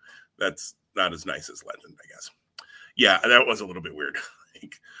know, that's not as nice as legend, I guess. Yeah, that was a little bit weird.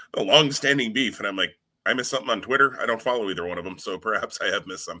 Like, the long-standing beef, and I'm like, I missed something on Twitter. I don't follow either one of them, so perhaps I have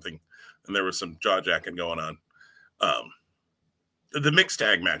missed something. And there was some jaw-jacking going on. The mixed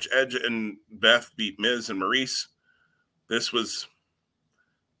tag match, Edge and Beth beat Miz and Maurice. This was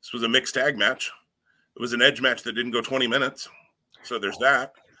a mixed tag match. It was an Edge match that didn't go 20 minutes. So there's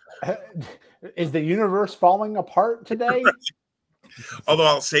that. Is the universe falling apart today? Although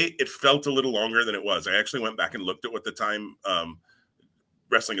I'll say it felt a little longer than it was. I actually went back and looked at what the time.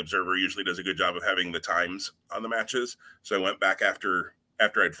 Wrestling Observer usually does a good job of having the times on the matches. So I went back after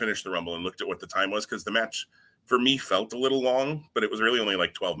I'd finished the Rumble and looked at what the time was, because the match for me felt a little long, but it was really only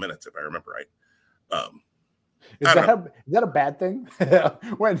like 12 minutes, if I remember right. Is that a bad thing?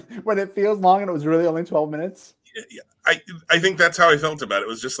 when it feels long and it was really only 12 minutes? Yeah, I think that's how I felt about it. It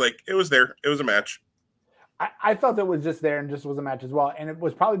was just like, it was there. It was a match. I felt it was just there and just was a match as well. And it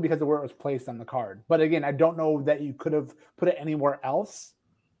was probably because of where it was placed on the card. But again, I don't know that you could have put it anywhere else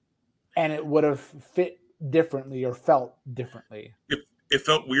and it would have fit differently or felt differently. It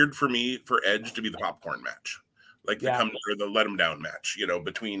felt weird for me for Edge to be the popcorn match. Like the let him down match, you know,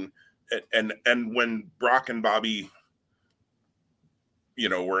 between and when Brock and Bobby, you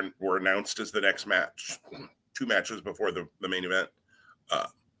know, were announced as the next match, 2 matches before the main event.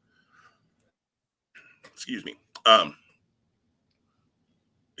 Excuse me.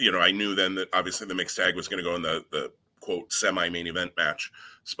 You know, I knew then that obviously the mixed tag was going to go in the quote semi-main event match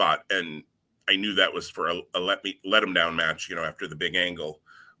spot, and I knew that was for a let him down match, you know, after the big angle,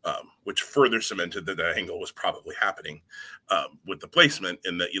 which further cemented that the angle was probably happening with the placement,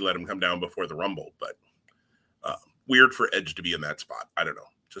 in that you let him come down before the Rumble. But weird for Edge to be in that spot. I don't know,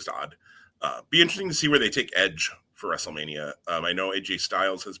 just odd. Be interesting to see where they take Edge for WrestleMania. I know AJ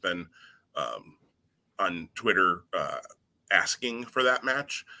Styles has been on Twitter asking for that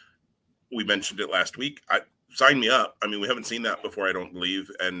match. We mentioned it last week. Sign me up. I mean, we haven't seen that before, I don't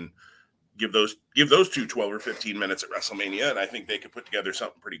believe, and give those 2 12 or 15 minutes at WrestleMania, and I think they could put together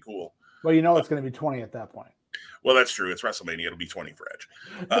something pretty cool. Well, you know it's going to be 20 at that point. Well, that's true. It's WrestleMania. It'll be 20 for Edge.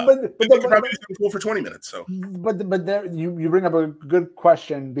 But they could probably do something cool for 20 minutes. So, but there, you bring up a good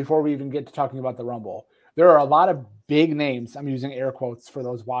question before we even get to talking about the Rumble. There are a lot of big names. I'm using air quotes for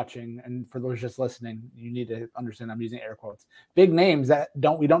those watching, and for those just listening, you need to understand I'm using air quotes. Big names that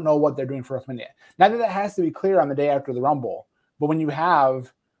we don't know what they're doing for WrestleMania. Not that it has to be clear on the day after the Rumble, but when you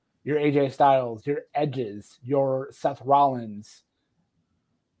have your AJ Styles, your Edges, your Seth Rollins,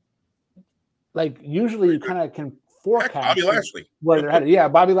 like usually you kind of can forecast Bobby Lashley where they're headed. Yeah,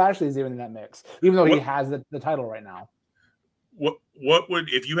 Bobby Lashley is even in that mix, even though he has the title right now. What would,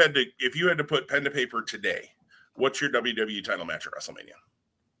 if you had to put pen to paper today, what's your WWE title match at WrestleMania?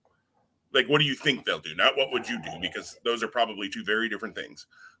 Like, what do you think they'll do? Not what would you do, because those are probably 2 very different things.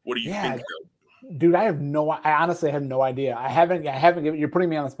 What do you think they'll do? Dude, I honestly have no idea. I haven't given, you're putting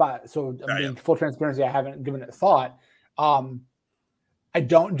me on the spot. So full transparency, I haven't given it thought. I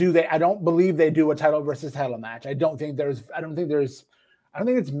don't believe they do a title versus title match. I don't think there's I don't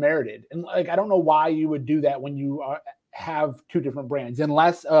think it's merited. And like, I don't know why you would do that when you have two different brands,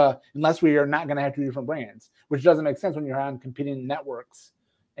 unless we are not going to have two different brands, which doesn't make sense when you're on competing networks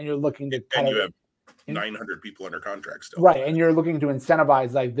and you're looking to and you have 900 people under contract still. Right. And you're looking to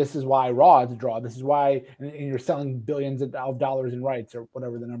incentivize, like, this is why Raw is a draw. This is why, and you're selling billions of dollars in rights or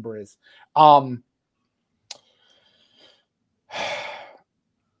whatever the number is. I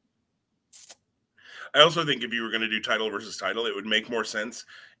also think if you were going to do title versus title, it would make more sense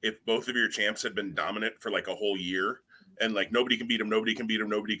if both of your champs had been dominant for like a whole year and like nobody can beat them, nobody can beat them,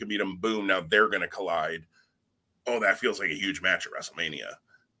 nobody can beat them. Boom. Now they're going to collide. Oh, that feels like a huge match at WrestleMania.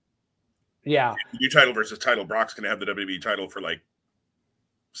 Yeah. You title versus title. Brock's going to have the WWE title for like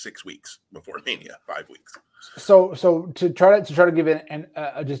 6 weeks before Mania, 5 weeks. So to try to give it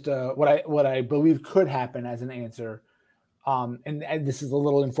what I believe could happen as an answer. And this is a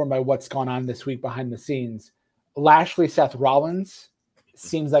little informed by what's gone on this week behind the scenes. Lashley, Seth Rollins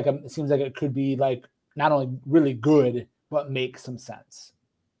seems like it could be like not only really good, but make some sense.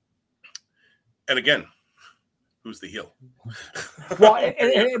 And again, who's the heel? Well,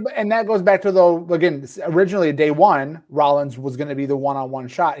 and that goes back to, though, again, originally day one, Rollins was going to be the one-on-one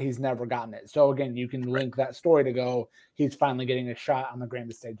shot. He's never gotten it. So again, you can link that story to go, he's finally getting a shot on the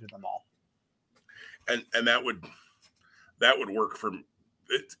grandest stage of them all. And that would work for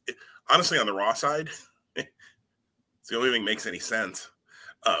it, honestly, on the Raw side. It's the only thing that makes any sense.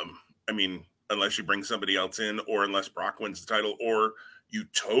 I mean, unless you bring somebody else in, or unless Brock wins the title, or you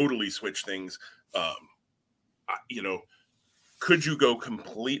totally switch things. Could you go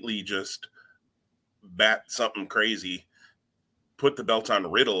completely just bat something crazy, put the belt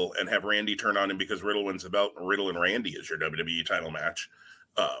on Riddle, and have Randy turn on him because Riddle wins the belt? Riddle and Randy is your WWE title match.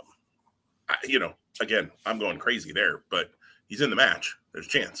 Again, I'm going crazy there, but he's in the match. There's a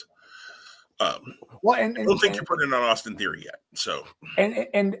chance. I don't think you're putting it on Austin Theory yet. So,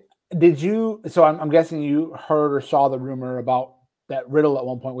 and did you? So I'm guessing you heard or saw the rumor about that Riddle at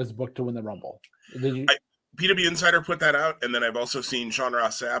one point was booked to win the Rumble. Did you? PW Insider put that out, and then I've also seen Sean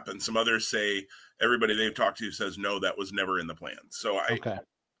Ross Sapp and some others say everybody they've talked to says no, that was never in the plan. So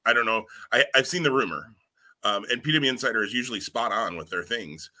I don't know. I've seen the rumor, and PW Insider is usually spot on with their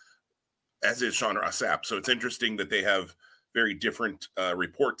things, as is Sean Ross Sapp. So it's interesting that they have very different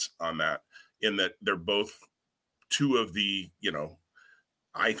reports on that, in that they're both two of the,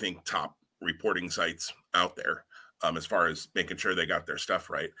 I think, top reporting sites out there. As far as making sure they got their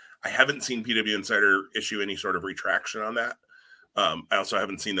stuff right. I haven't seen PW Insider issue any sort of retraction on that. I also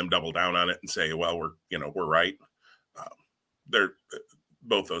haven't seen them double down on it and say, well, we're right. They're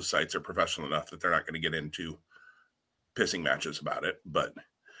both those sites are professional enough that they're not going to get into pissing matches about it. But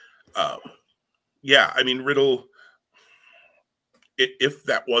I mean, Riddle, if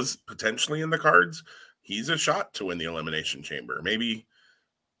that was potentially in the cards, he's a shot to win the Elimination Chamber. Maybe.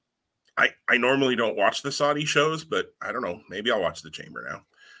 I normally don't watch the Saudi shows, but I don't know. Maybe I'll watch the Chamber now.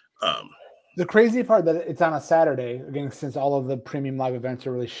 The crazy part that it's on a Saturday, again, since all of the premium live events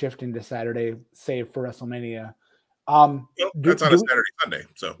are really shifting to Saturday, save for WrestleMania. That's on a Saturday, Sunday.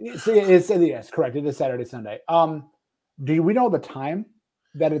 So yes, correct. It is Saturday, Sunday. Do we know the time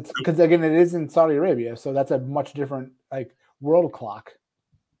that it's, because again, it is in Saudi Arabia, so that's a much different world clock.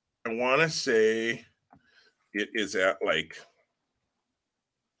 I want to say it is at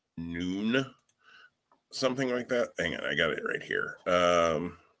noon, something like that. Hang on, I got it right here.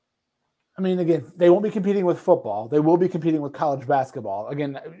 I mean, again, they won't be competing with football. They will be competing with college basketball.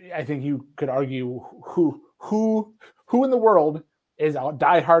 Again, I think you could argue who in the world is a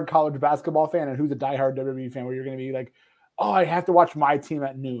diehard college basketball fan and who's a diehard WWE fan, where you're going to be like, oh, I have to watch my team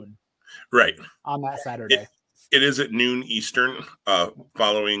at noon. Right. On that Saturday. It is at noon Eastern,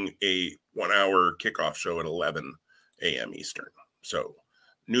 following a 1 hour kickoff show at 11 a.m. Eastern. So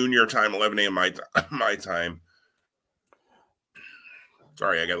noon your time, 11 a.m. my time.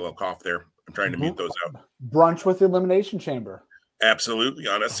 Sorry, I got a little cough there. I'm trying to mute those out. Brunch with the Elimination Chamber. Absolutely,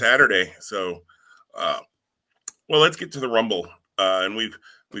 on a Saturday. So, let's get to the Rumble. And we've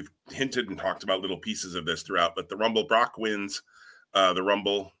hinted and talked about little pieces of this throughout. But the Rumble, Brock wins the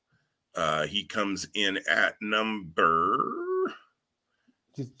Rumble. He comes in at number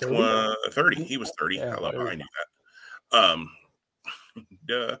 30. He was 30. Yeah, I knew that.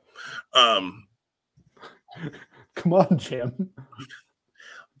 Duh. Come on, Jim.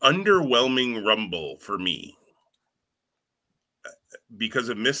 Underwhelming Rumble for me because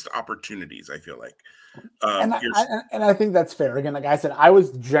of missed opportunities, I feel like. And I think that's fair. Again, like I said, I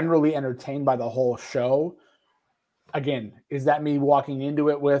was generally entertained by the whole show. Again, is that me walking into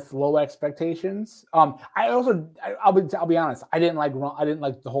it with low expectations? I'll be honest. I didn't like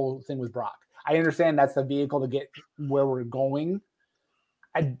the whole thing with Brock. I understand that's the vehicle to get where we're going.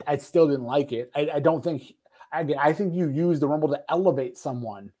 I still didn't like it. I don't think. Again, I think you use the Rumble to elevate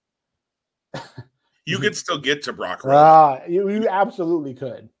someone. You could still get to Brock Roman. You absolutely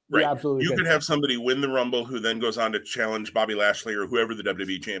could. Right. You could have somebody win the Rumble who then goes on to challenge Bobby Lashley or whoever the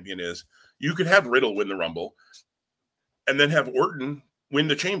WWE champion is. You could have Riddle win the Rumble and then have Orton win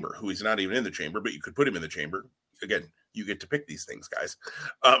the Chamber, who he's not even in the Chamber, but you could put him in the Chamber. Again, you get to pick these things, guys.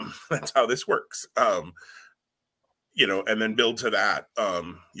 That's how this works. You know, and then build to that.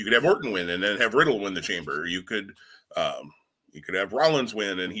 You could have Orton win and then have Riddle win the Chamber. You could have Rollins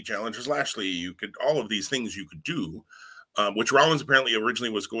win and he challenges Lashley. You could, all of these things you could do, which Rollins apparently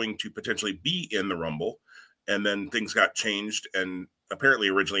originally was going to potentially be in the Rumble. And then things got changed. And apparently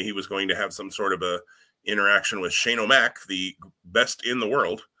originally he was going to have some sort of a interaction with Shane O'Mac, the best in the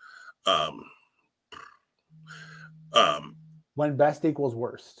world. When best equals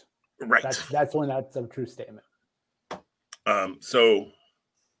worst. Right. That's when that's a true statement. So,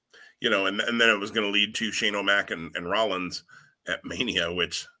 you know, and then it was going to lead to Shane O'Mac and Rollins at Mania,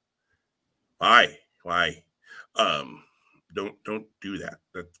 which why? Don't do that.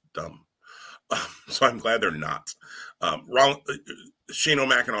 That's dumb. So I'm glad they're not. Shane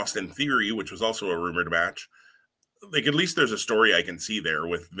O'Mac and Austin Theory, which was also a rumored match. Like, at least there's a story I can see there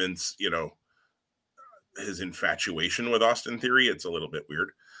with Vince, you know, his infatuation with Austin Theory. It's a little bit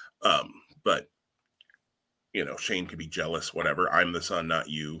weird. But you know, Shane could be jealous, whatever. I'm the son, not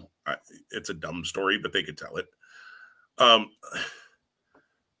you. It's a dumb story, but they could tell it.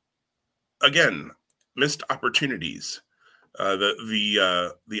 Again, missed opportunities.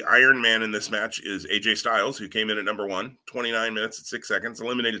 The Iron Man in this match is AJ Styles, who came in at number 1, 29 minutes and 6 seconds,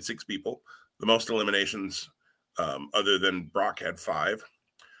 eliminated 6 people. The most eliminations, other than Brock, had 5.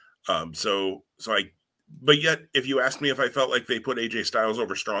 But yet, if you ask me if I felt like they put AJ Styles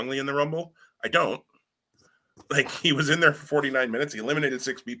over strongly in the Rumble, I don't. Like, he was in there for 49 minutes. He eliminated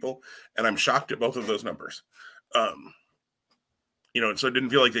 6 people, and I'm shocked at both of those numbers. You know, and so it didn't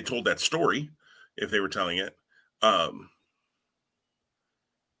feel like they told that story if they were telling it.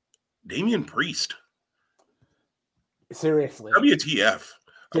 Damian Priest. Seriously. WTF.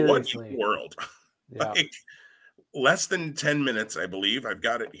 Seriously. What in the world? Yeah. Like, less than 10 minutes, I believe. I've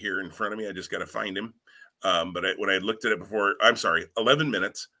got it here in front of me. I just got to find him. But when I looked at it before, 11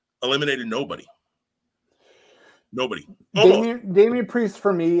 minutes, eliminated nobody. Nobody. Damian Priest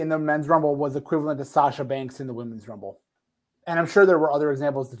for me in the men's Rumble was equivalent to Sasha Banks in the women's Rumble. And I'm sure there were other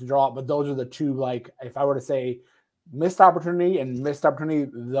examples to draw up, but those are the two, like, if I were to say missed opportunity,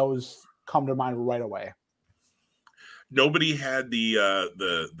 those come to mind right away. Nobody had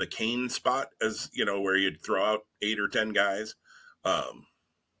the Kane spot, as you know, where you'd throw out 8 or 10 guys.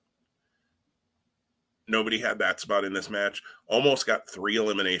 Nobody had that spot in this match. Almost got 3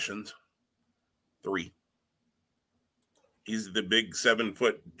 eliminations. 3. He's the big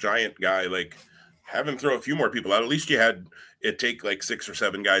 7-foot giant guy. Like, have him throw a few more people out. At least you had it take like 6 or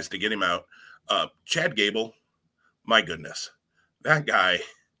 7 guys to get him out. Chad Gable, my goodness, that guy.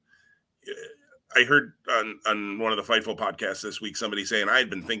 I heard on one of the Fightful podcasts this week somebody saying, I had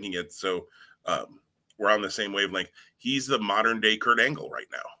been thinking it, so we're on the same wavelength. He's the modern day Kurt Angle right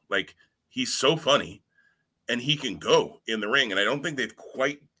now. Like, he's so funny, and he can go in the ring. And I don't think they've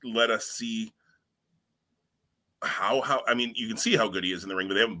quite let us see how I mean, you can see how good he is in the ring,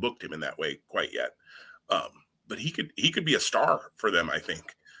 but they haven't booked him in that way quite yet. But he could be a star for them, I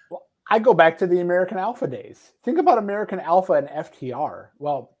think. Well, I go back to the American Alpha days. Think about American Alpha and FTR.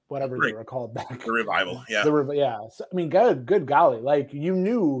 Well, whatever they were called back. The Revival, yeah. Yeah. So, I mean, good golly. Like, you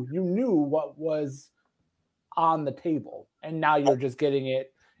knew what was on the table, and now you're just getting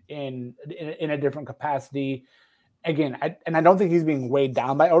it in a different capacity. Again, I don't think he's being weighed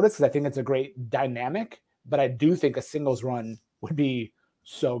down by Otis, because I think it's a great dynamic, but I do think a singles run would be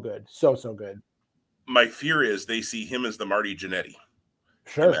so good. So good. My fear is they see him as the Marty Jannetty.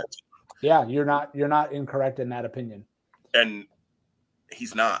 Sure. Yeah, you're not incorrect in that opinion. And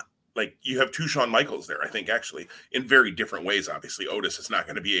he's not. Like, you have 2 Shawn Michaels there, I think, actually, in very different ways. Obviously, Otis is not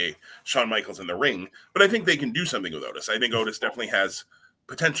going to be a Shawn Michaels in the ring, but I think they can do something with Otis. I think Otis definitely has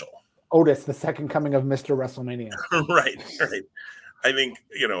potential. Otis, the second coming of Mr. WrestleMania. Right. I think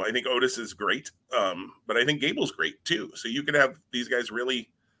Otis is great, but I think Gable's great too. So you could have these guys really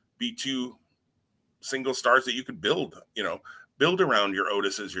be 2 single stars that you could build around your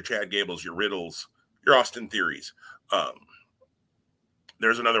Otises, your Chad Gables, your Riddles, your Austin Theories.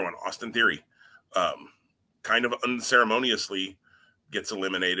 There's another one, Austin Theory, kind of unceremoniously gets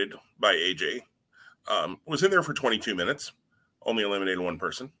eliminated by AJ. Was in there for 22 minutes, only eliminated 1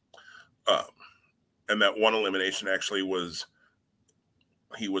 person. And that one elimination actually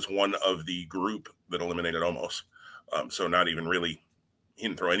he was one of the group that eliminated Omos. So not even really He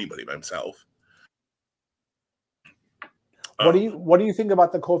didn't throw anybody by himself. What do you think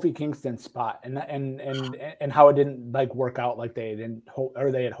about the Kofi Kingston spot and how it didn't like work out like they didn't hope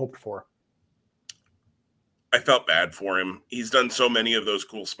or they had hoped for? I felt bad for him. He's done so many of those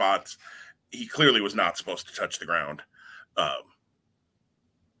cool spots. He clearly was not supposed to touch the ground.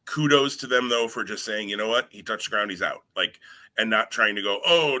 Kudos to them though for just saying, you know what, he touched the ground, he's out. Like, and not trying to go,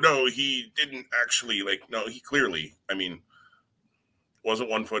 oh no, he didn't actually. Like, no, he clearly, I mean, wasn't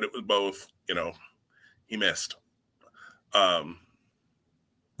one foot, it was both. You know, he missed.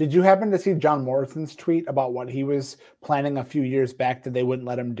 Did you happen to see John Morrison's tweet about what he was planning a few years back that they wouldn't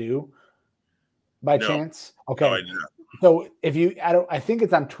let him do by chance? Okay. No, I did not. So if you, I think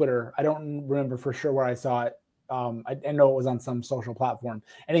it's on Twitter. I don't remember for sure where I saw it. I know it was on some social platform.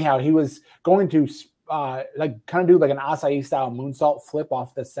 Anyhow, he was going to like kind of do like an Asai style moonsault flip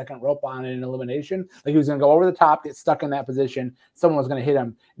off the second rope on an elimination. Like he was going to go over the top, get stuck in that position. Someone was going to hit him,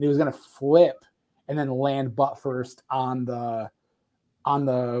 and he was going to flip and then land butt first on the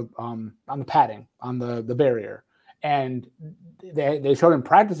padding, on the barrier. And they showed him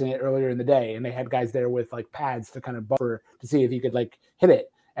practicing it earlier in the day, and they had guys there with like pads to kind of buffer to see if he could like hit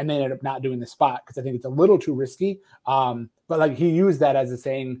it. And they ended up not doing the spot because I think it's a little too risky. But like he used that as a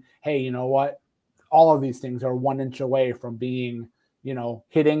saying, hey, you know what? All of these things are 1 inch away from being, you know,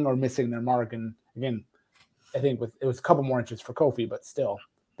 hitting or missing their mark. And again, I think it was a couple more inches for Kofi, but still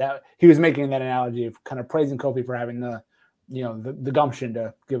that he was making that analogy of kind of praising Kofi for having the gumption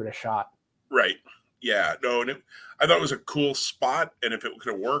to give it a shot. Right. Yeah. No, and I thought it was a cool spot. And if it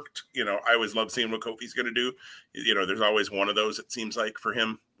could have worked, you know, I always love seeing what Kofi's going to do. You know, there's always one of those, it seems like, for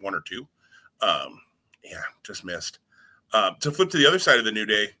him, 1 or 2. Yeah, just missed. To flip to the other side of the New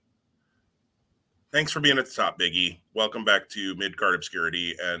Day, thanks for being at the top, Big E. Welcome back to mid-card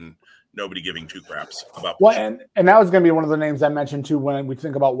obscurity and nobody giving 2 craps about. Well, and that was going to be one of the names I mentioned too when we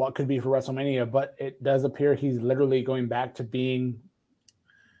think about what could be for WrestleMania, but it does appear he's literally going back to being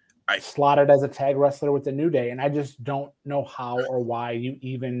slotted as a tag wrestler with the New Day, and I just don't know how or why you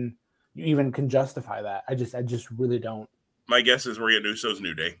even can justify that. I just really don't. My guess is we're getting Usos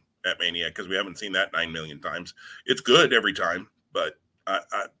New Day at Mania because we haven't seen that 9 million times. It's good every time, but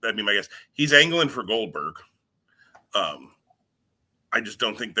I mean, my guess he's angling for Goldberg. I just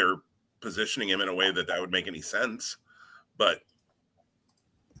don't think they're positioning him in a way that would make any sense. But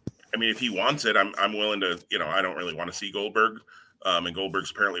I mean, if he wants it, I'm willing to. You know, I don't really want to see Goldberg. And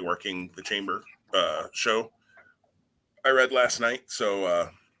Goldberg's apparently working the Chamber show. I read last night, so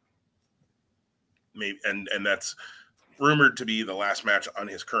maybe and that's rumored to be the last match on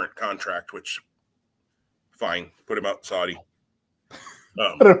his current contract. Which, fine, put him out in Saudi.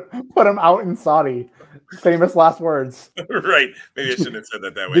 Put him out in Saudi. Famous last words. Right. Maybe I shouldn't have said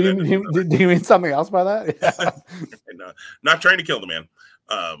that way. Did you mean something else by that? Yeah. And, not trying to kill the man.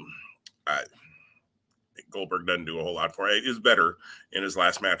 Goldberg doesn't do a whole lot for it. He was better in his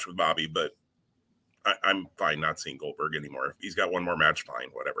last match with Bobby, but I'm fine not seeing Goldberg anymore. If he's got one more match, fine,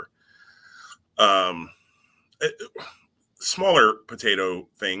 whatever. Smaller potato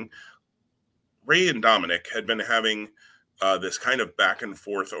thing. Ray and Dominic had been having this kind of back and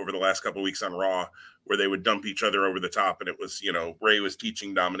forth over the last couple of weeks on Raw where they would dump each other over the top. And it was, you know, Ray was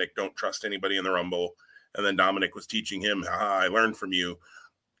teaching Dominic, don't trust anybody in the Rumble. And then Dominic was teaching him, I learned from you.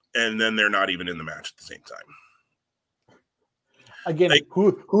 And then they're not even in the match at the same time. Again, like,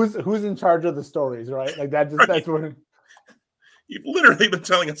 who's in charge of the stories, right? Like that. Just that's what. You've literally been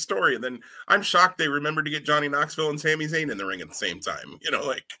telling a story, and then I'm shocked they remembered to get Johnny Knoxville and Sami Zayn in the ring at the same time. You know,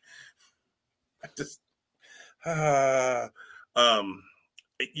 like I just,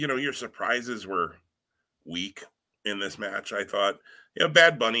 you know, your surprises were weak in this match. I thought, you know,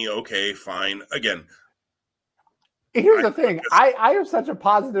 Bad Bunny, okay, fine. Again. Here's the thing. I have such a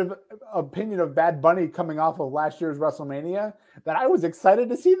positive opinion of Bad Bunny coming off of last year's WrestleMania that I was excited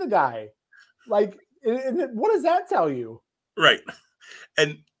to see the guy. Like, what does that tell you? Right.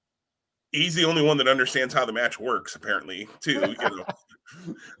 And he's the only one that understands how the match works, apparently, too. You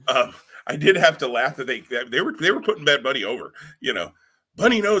know, I did have to laugh that they were putting Bad Bunny over. You know,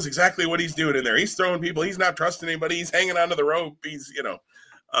 Bunny knows exactly what he's doing in there. He's throwing people. He's not trusting anybody. He's hanging onto the rope. He's, you know,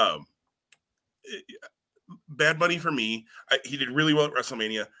 Bad Bunny for me, he did really well at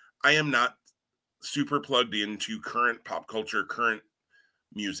WrestleMania. I am not super plugged into current pop culture, current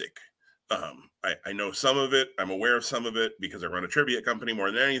music. I know some of it. I'm aware of some of it because I run a trivia company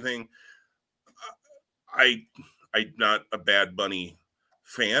more than anything. I'm not a Bad Bunny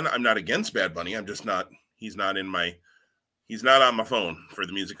fan. I'm not against Bad Bunny. I'm just not. He's not on my phone for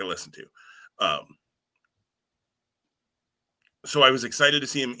the music I listen to. So I was excited to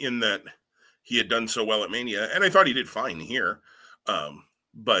see him in that. He had done so well at Mania, and I thought he did fine here.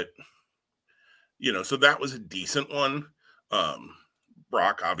 But so that was a decent one.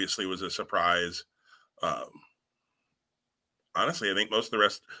 Brock obviously was a surprise. Honestly, I think most of the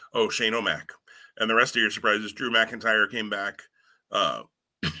rest. Oh, Shane O'Mac, and the rest of your surprises. Drew McIntyre came back.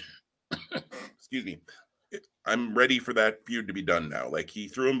 Excuse me. I'm ready for that feud to be done now. Like, he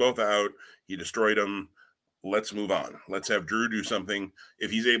threw them both out. He destroyed them. Let's move on. Let's have Drew do something. If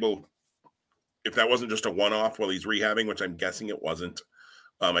he's able, if that wasn't just a one-off while he's rehabbing, which I'm guessing it wasn't,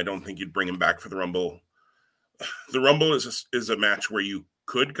 I don't think you'd bring him back for the Rumble. The Rumble is a match where you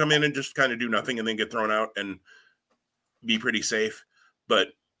could come in and just kind of do nothing and then get thrown out and be pretty safe. But,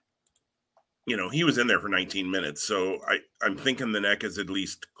 he was in there for 19 minutes. So I'm thinking the neck is at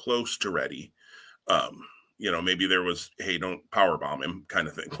least close to ready. Maybe there was, hey, don't powerbomb him kind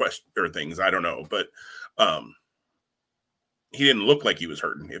of thing, or things. I don't know. But he didn't look like he was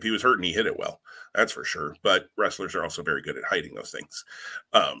hurting. If he was hurting, he hit it well. That's for sure. But wrestlers are also very good at hiding those things.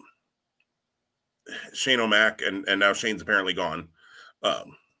 Shane O'Mac, and now Shane's apparently gone.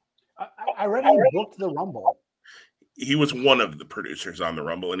 I read he booked the Rumble. He was one of the producers on the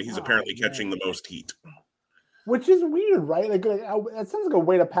Rumble, and he's apparently catching the most heat. Which is weird, right? Like that sounds like a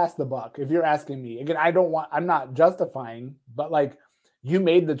way to pass the buck. If you're asking me, again, I'm not justifying, but like, you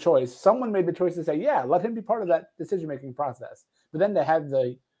made the choice. Someone made the choice to say, yeah, let him be part of that decision-making process. But then to have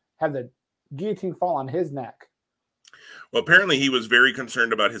the guillotine fall on his neck. Well, apparently he was very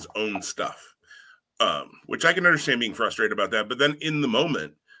concerned about his own stuff, which I can understand being frustrated about that. But then in the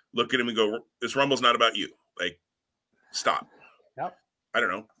moment, look at him and go, this Rumble's not about you. Like, stop. Yep. I don't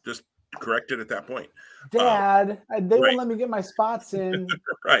know. Just correct it at that point. Dad, they won't let me get my spots in.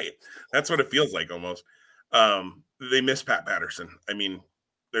 Right. That's what it feels like almost. They miss Pat Patterson. I mean,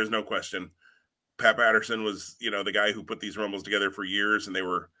 there's no question. Pat Patterson was, the guy who put these Rumbles together for years, and they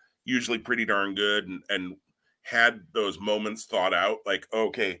were usually pretty darn good and had those moments thought out. Like,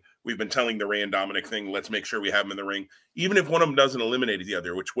 okay, we've been telling the Ray and Dominic thing. Let's make sure we have them in the ring. Even if one of them doesn't eliminate the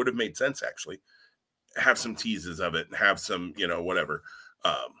other, which would have made sense, actually. Have some teases of it and have some, whatever.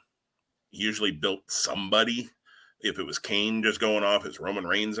 Usually built somebody. If it was Kane just going off, it's Roman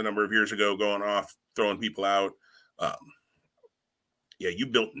Reigns a number of years ago going off, throwing people out. You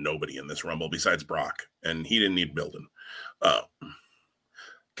built nobody in this Rumble besides Brock, and he didn't need building.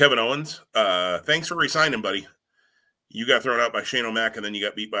 Kevin Owens, thanks for re-signing, buddy. You got thrown out by Shane O'Mac, and then you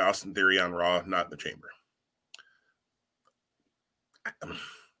got beat by Austin Theory on Raw, not in the Chamber.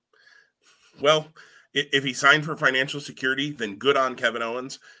 Well, if he signed for financial security, then good on Kevin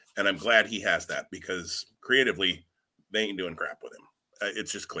Owens, and I'm glad he has that, because creatively, they ain't doing crap with him.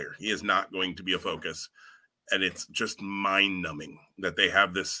 It's just clear. He is not going to be a focus. And it's just mind-numbing that they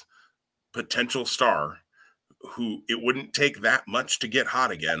have this potential star who it wouldn't take that much to get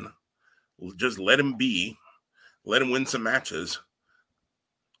hot again. Just let him be. Let him win some matches.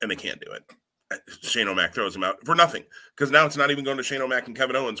 And they can't do it. Shane O'Mac throws him out for nothing. Because now it's not even going to Shane O'Mac and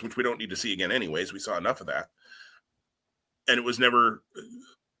Kevin Owens, which we don't need to see again anyways. We saw enough of that. And it was never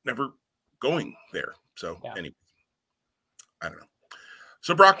going there. So, anyway, I don't know.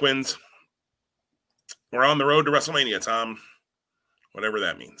 So Brock wins. We're on the road to WrestleMania, Tom. Whatever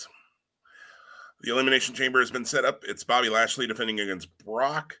that means. The Elimination Chamber has been set up. It's Bobby Lashley defending against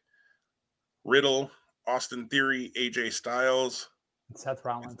Brock, Riddle, Austin Theory, AJ Styles, Seth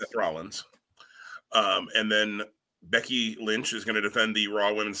Rollins. And then Becky Lynch is going to defend the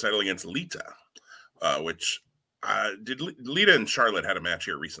Raw Women's title against Lita, which did Lita and Charlotte had a match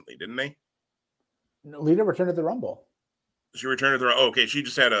here recently, didn't they? No, Lita returned to the Rumble. She returned to the Rumble. Okay, she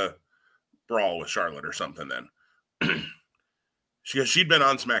just had a brawl with Charlotte or something then. She'd been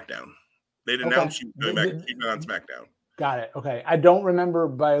on SmackDown. They'd announced she was going back. She'd been on SmackDown. Got it. Okay. I don't remember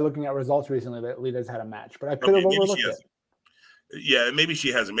by looking at results recently that Lita's had a match, but I could have overlooked it. Yeah, maybe she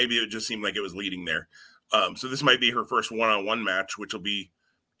hasn't. Maybe it just seemed like it was leading there. So this might be her first one-on-one match, which will be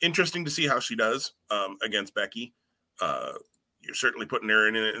interesting to see how she does against Becky. You're certainly putting her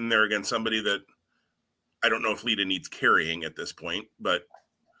in there against somebody that I don't know if Lita needs carrying at this point, but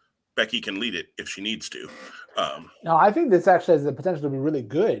Becky can lead it if she needs to. No, I think this actually has the potential to be really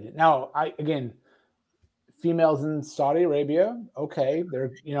good. Now, females in Saudi Arabia, okay,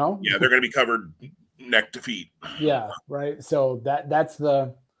 they're they're going to be covered neck to feet. Yeah, right. So that's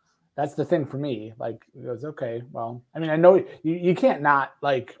the thing for me. Like, it goes, okay, well, I mean, I know you can't not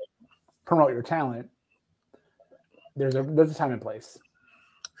like promote your talent. There's a time and place.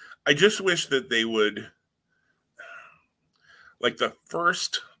 I just wish that they would, like the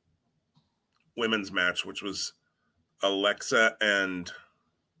first women's match, which was Alexa and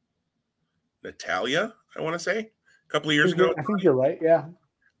Natalia, I want to say, a couple of years ago. I think you're right. Yeah.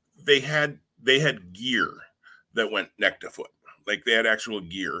 They had gear that went neck to foot. Like they had actual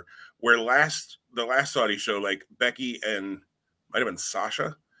gear. Where the last Saudi show, like Becky and might have been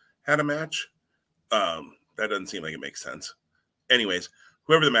Sasha had a match. That doesn't seem like it makes sense. Anyways,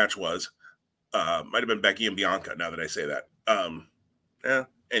 whoever the match was, might have been Becky and Bianca. Now that I say that,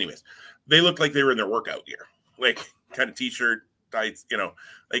 anyways, they looked like they were in their workout gear, like kind of t-shirt, tights,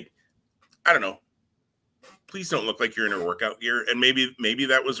 like I don't know. Please don't look like you're in a workout gear. And maybe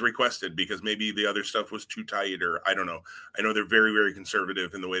that was requested because maybe the other stuff was too tight, or I don't know. I know they're very, very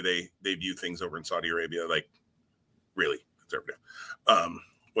conservative in the way they view things over in Saudi Arabia, like really conservative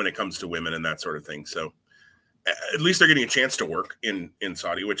when it comes to women and that sort of thing. So at least they're getting a chance to work in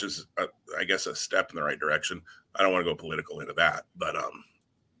Saudi, which is, I guess, a step in the right direction. I don't want to go political into that, but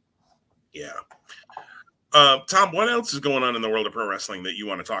yeah. Tom, what else is going on in the world of pro wrestling that you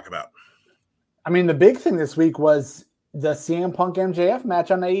want to talk about? I mean, the big thing this week was the CM Punk MJF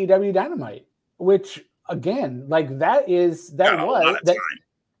match on AEW Dynamite, which again, like not only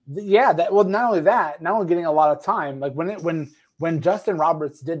getting a lot of time, like when Justin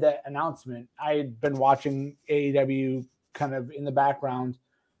Roberts did that announcement, I'd been watching AEW kind of in the background,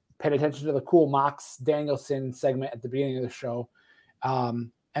 paid attention to the cool Mox Danielson segment at the beginning of the show.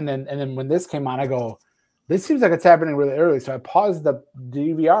 And then when this came on, I go, this seems like it's happening really early. So I paused the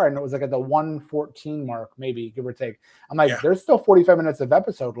DVR and it was like at the 1:14 mark, maybe give or take. I'm like, There's still 45 minutes of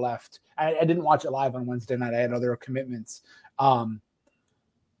episode left. I didn't watch it live on Wednesday night. I had other commitments. But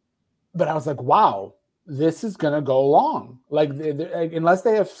I was like, wow, this is going to go long. Like unless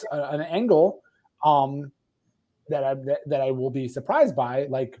they have an angle that I will be surprised by,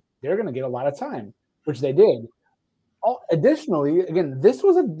 like they're going to get a lot of time, which they did. Additionally, again, this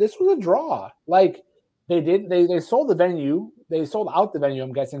was a draw. Like, They sold the venue. They sold out the venue,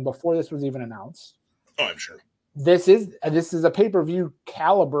 I'm guessing, before this was even announced. Oh, I'm sure. This is a pay-per-view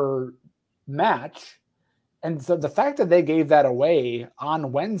caliber match. And so the fact that they gave that away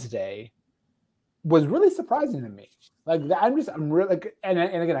on Wednesday was really surprising to me. Like I'm really like, and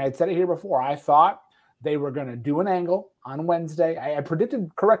again, I had said it here before. I thought they were going to do an angle on Wednesday. I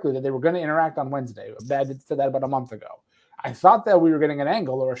predicted correctly that they were going to interact on Wednesday. I said that about a month ago. I thought that we were getting an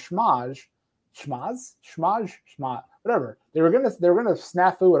angle or a schmaz, whatever. They were gonna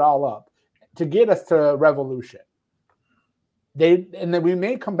snafu it all up to get us to Revolution. And then we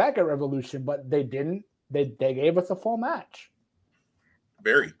may come back at Revolution, but they didn't. They gave us a full match.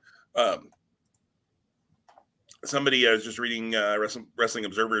 Very. Somebody I was just reading Wrestling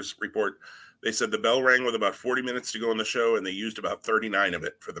Observer's report. They said the bell rang with about 40 minutes to go on the show, and they used about 39 of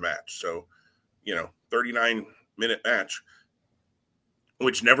it for the match. So, 39-minute match,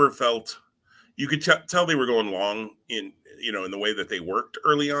 which never felt. You could tell they were going long in the way that they worked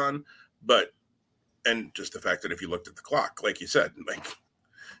early on, and just the fact that if you looked at the clock, like you said, like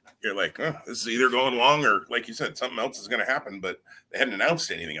you're like, oh, this is either going long or, like you said, something else is going to happen. But they hadn't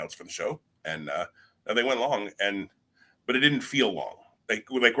announced anything else for the show, and they went long, but it didn't feel long.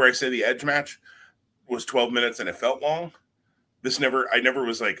 Like where I say the Edge match was 12 minutes and it felt long. I never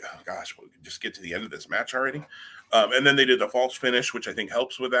was like, oh gosh, we'll just get to the end of this match already. And then they did the false finish, which I think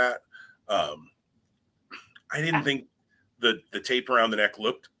helps with that. I didn't think the tape around the neck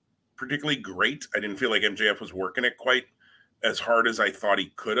looked particularly great. I didn't feel like MJF was working it quite as hard as I thought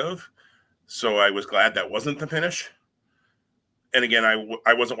he could have. So I was glad that wasn't the finish. And again,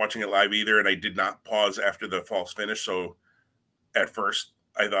 I wasn't watching it live either, and I did not pause after the false finish. So at first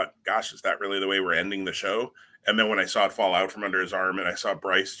I thought, gosh, is that really the way we're ending the show? And then when I saw it fall out from under his arm and I saw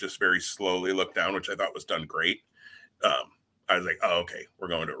Bryce just very slowly look down, which I thought was done great, I was like, oh, okay, we're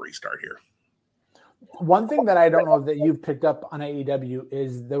going to a restart here. One thing that I don't know that you've picked up on AEW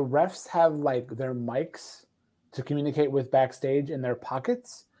is the refs have like their mics to communicate with backstage in their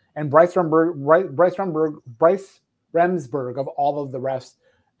pockets. And Bryce Remsburg of all of the refs,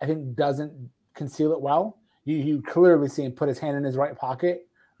 I think doesn't conceal it well. You clearly see him put his hand in his right pocket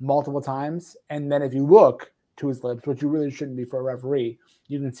multiple times. And then if you look to his lips, which you really shouldn't be for a referee,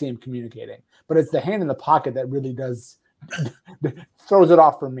 you can see him communicating. But it's the hand in the pocket that really does throws it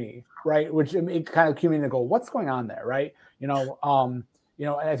off for me, right? Which it kind of communicate go, what's going on there, right? And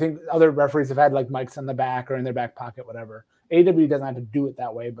I think other referees have had like mics on the back or in their back pocket, whatever. AEW doesn't have to do it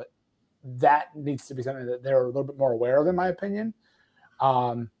that way, but that needs to be something that they're a little bit more aware of, in my opinion.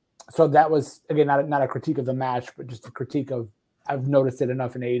 So that was, again, not a critique of the match, but just a critique of, I've noticed it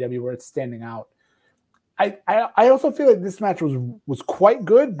enough in AEW where it's standing out. I also feel like this match was quite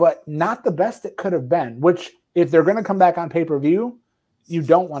good, but not the best it could have been, which if they're going to come back on pay-per-view, you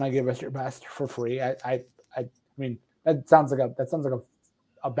don't want to give us your best for free. I mean, that sounds like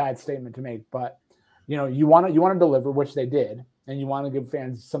a bad statement to make, but you want to deliver, which they did, and you want to give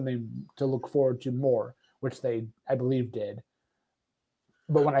fans something to look forward to more, which they, I believe, did.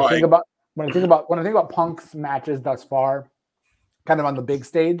 But when I think about Punk's matches thus far, kind of on the big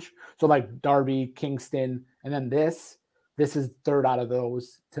stage, so like Darby, Kingston, and then this is third out of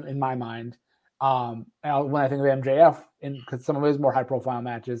those in my mind. And when I think of MJF, because some of his more high profile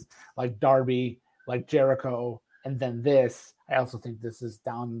matches, like Darby, like Jericho, and then this, I also think this is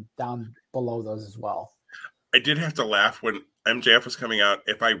down below those as well. I did have to laugh when MJF was coming out.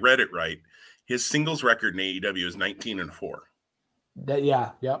 If I read it right, his singles record in AEW is 19-4.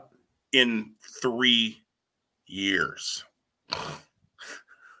 Yep. In 3 years.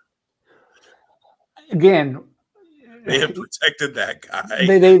 Again, they have protected that guy.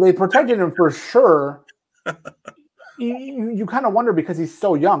 They protected him for sure. you kind of wonder because he's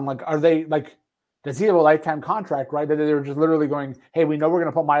so young. Like, are they like? Does he have a lifetime contract? Right? That they're just literally going, "Hey, we know we're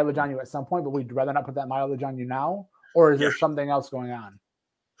going to put mileage on you at some point, but we'd rather not put that mileage on you now." Or is there something else going on?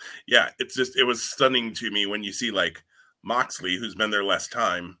 Yeah, it was stunning to me when you see like Moxley, who's been there less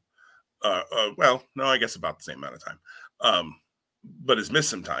time. Well, no, I guess about the same amount of time, but has missed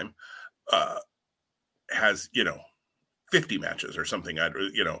some time. Has 50 matches or something.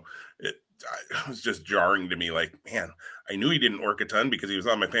 It was just jarring to me. Like, man, I knew he didn't work a ton because he was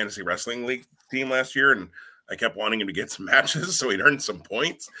on my fantasy wrestling league team last year, and I kept wanting him to get some matches so he'd earn some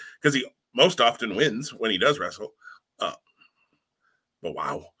points because he most often wins when he does wrestle. But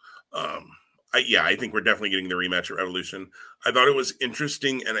wow. I think we're definitely getting the rematch at Revolution. I thought it was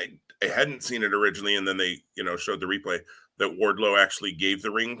interesting, and I hadn't seen it originally, and then they, showed the replay that Wardlow actually gave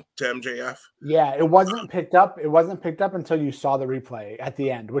the ring to MJF. Yeah, it wasn't picked up. It wasn't picked up until you saw the replay at the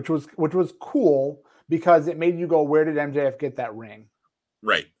end, which was cool because it made you go, "Where did MJF get that ring?"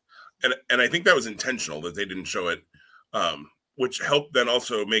 Right, and I think that was intentional that they didn't show it, which helped then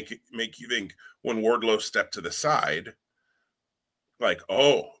also make you think when Wardlow stepped to the side. Like,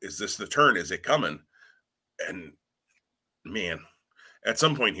 oh, is this the turn? Is it coming? And man, at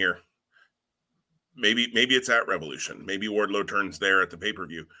some point here, maybe it's at Revolution. Maybe Wardlow turns there at the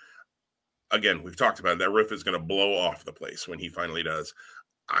pay-per-view. Again, we've talked about it. That roof is going to blow off the place when he finally does.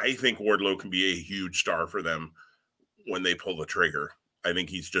 I think Wardlow can be a huge star for them when they pull the trigger. I think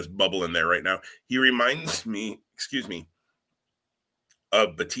he's just bubbling there right now. He reminds me,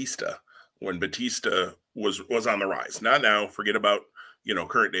 of Batista when Batista was on the rise. Not now, forget about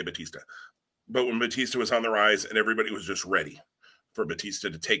current day Batista. But when Batista was on the rise and everybody was just ready for Batista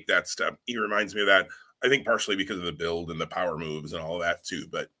to take that step, he reminds me of that. I think partially because of the build and the power moves and all of that too.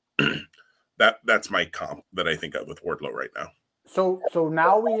 But that's my comp that I think of with Wardlow right now. So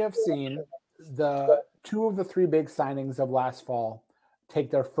now we have seen the 2 of the 3 big signings of last fall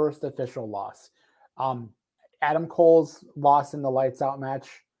take their first official loss. Adam Cole's loss in the lights out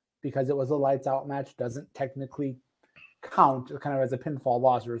match, because it was a lights out match, doesn't technically count kind of as a pinfall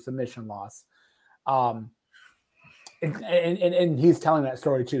loss or a submission loss. And he's telling that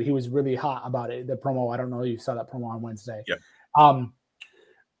story too. He was really hot about it. The promo, I don't know if you saw that promo on Wednesday. Yeah.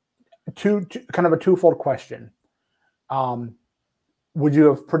 Kind of a twofold question. Would you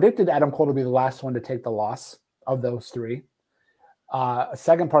have predicted Adam Cole to be the last one to take the loss of those 3? A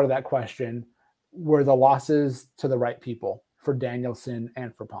second part of that question, were the losses to the right people for Danielson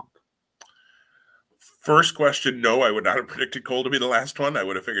and for Punk? First question, no, I would not have predicted Cole to be the last one. I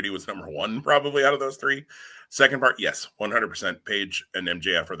would have figured he was number 1 probably out of those 3. Second part, yes, 100% Page and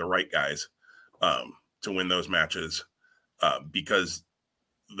MJF are the right guys to win those matches because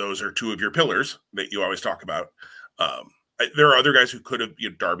those are 2 of your pillars that you always talk about. There are other guys who could have,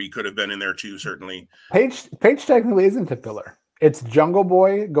 Darby could have been in there too, certainly. Page technically isn't a pillar. It's Jungle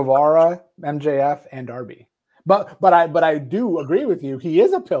Boy, Guevara, MJF, and Darby. But I do agree with you. He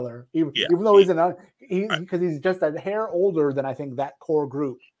is a pillar, even though because he's just a hair older than I think that core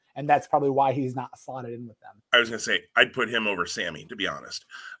group, and that's probably why he's not slotted in with them. I was going to say I'd put him over Sammy, to be honest.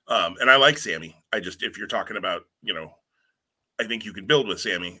 And I like Sammy. If you're talking about, I think you can build with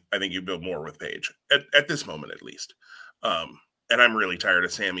Sammy. I think you build more with Page at this moment, at least. And I'm really tired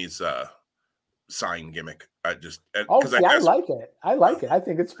of Sammy's sign gimmick. I like it. I like it. I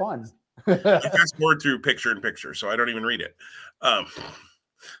think it's fun. I fast forward through picture in picture, so I don't even read it.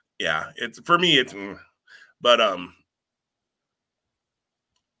 It's for me.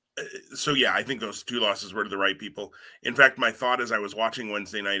 I think those 2 losses were to the right people. In fact, my thought as I was watching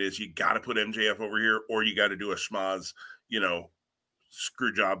Wednesday night is you got to put MJF over here, or you got to do a schmaz,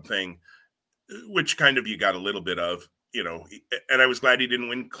 screw job thing, which kind of you got a little bit of, and I was glad he didn't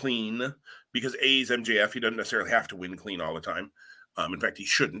win clean because A, he's MJF. He doesn't necessarily have to win clean all the time. In fact, he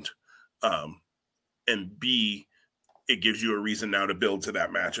shouldn't. And B, it gives you a reason now to build to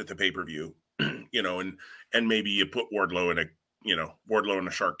that match at the pay-per-view, and maybe you put Wardlow in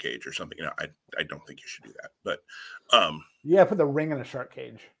a shark cage or something. I don't think you should do that, but Yeah, put the ring in a shark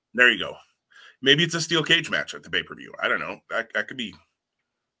cage. There you go. Maybe it's a steel cage match at the pay-per-view. I don't know. That could be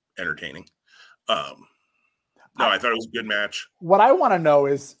entertaining. No, I thought it was a good match. What I want to know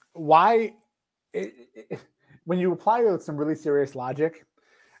is why, when you apply some really serious logic,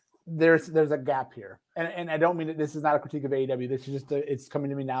 there's a gap here, and I don't mean that this is not a critique of AEW. This is just it's coming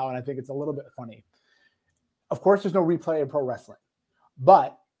to me now, and I think it's a little bit funny. Of course, there's no replay in pro wrestling,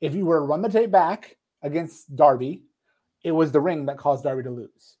 but if you were to run the tape back against Darby, it was the ring that caused Darby to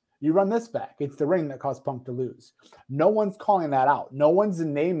lose. You run this back, it's the ring that caused Punk to lose. No one's calling that out. No one's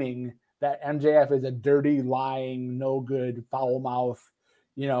naming that MJF is a dirty, lying, no good, foul mouth,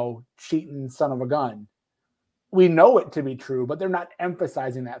 cheating son of a gun. We know it to be true, but they're not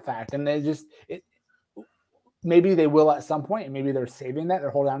emphasizing that fact. And they just, maybe they will at some point, and maybe they're saving that. They're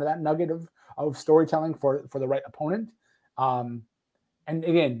holding on to that nugget of storytelling for the right opponent. And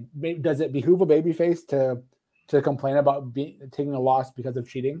again, does it behoove a babyface to complain about taking a loss because of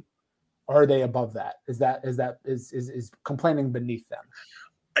cheating? Or are they above that? Is complaining beneath them?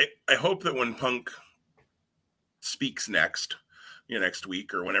 I hope that when Punk speaks next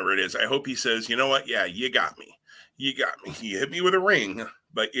week or whenever it is, I hope he says, you know what? Yeah, you got me. You hit me with a ring,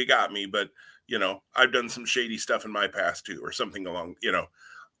 but you got me. But, I've done some shady stuff in my past too, or something along,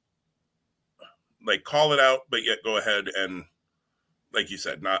 like call it out, but yet go ahead and, like you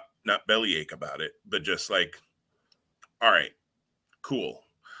said, not bellyache about it, but just like, all right, cool.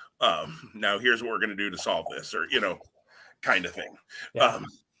 Now here's what we're going to do to solve this, or, kind of thing. Yeah.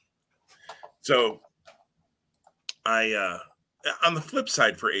 So I, on the flip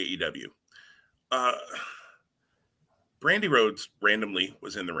side for AEW, Brandy Rhodes randomly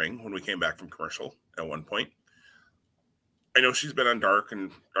was in the ring when we came back from commercial at one point. I know she's been on Dark and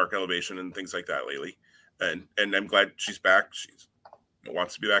Dark Elevation and things like that lately. And I'm glad she's back. She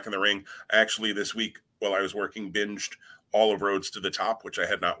wants to be back in the ring. Actually, this week, while I was working, binged all of Rhodes to the Top, which I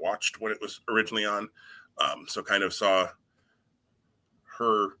had not watched when it was originally on. So kind of saw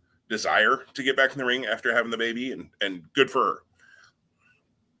her desire to get back in the ring after having the baby, and good for her.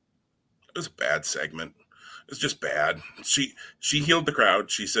 It was a bad segment. It was just bad. She healed the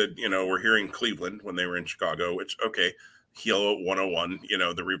crowd. She said, we're here in Cleveland when they were in Chicago, which, okay, heel 101,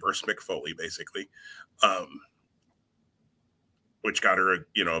 the reverse Mick Foley, basically, which got her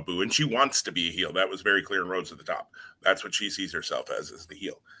a boo. And she wants to be a heel. That was very clear in Rhodes at the Top. That's what she sees herself as the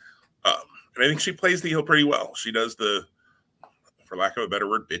heel. And I think she plays the heel pretty well. She does the, for lack of a better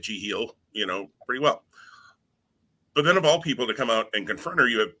word, bitchy heel, pretty well. But then of all people to come out and confront her,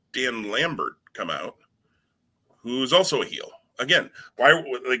 you have Dan Lambert come out, who's also a heel. Again, why?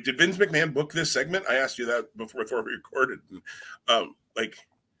 Like, did Vince McMahon book this segment? I asked you that before we recorded.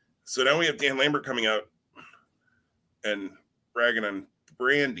 So now we have Dan Lambert coming out and ragging on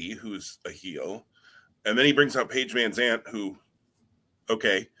Brandy, who's a heel, and then he brings out Paige Van Zant, who,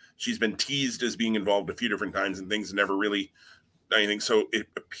 okay, she's been teased as being involved a few different times and things, never really done anything. So it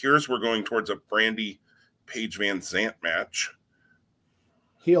appears we're going towards a Brandy Paige Van Zant match.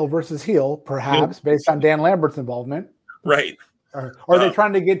 Heel versus heel, perhaps, based on Dan Lambert's involvement. Right. Or are they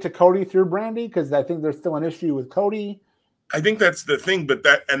trying to get to Cody through Brandy? Because I think there's still an issue with Cody. I think that's the thing, but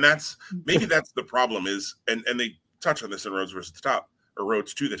that's maybe that's the problem is, and they touch on this in Rhodes versus the Top, or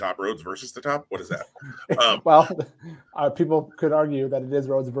Rhodes to the Top, Rhodes versus the Top. What is that? Well, people could argue that it is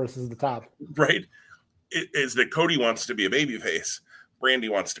Rhodes versus the Top. Right. It is that Cody wants to be a babyface. Brandy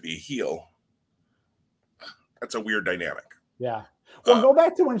wants to be a heel. That's a weird dynamic. Yeah. Well, go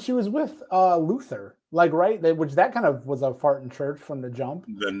back to when she was with Luther, which that kind of was a fart in church from the jump.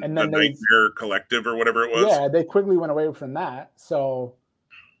 And then the Nightmare Collective or whatever it was. Yeah, they quickly went away from that. So,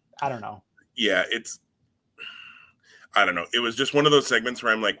 I don't know. Yeah, I don't know. It was just one of those segments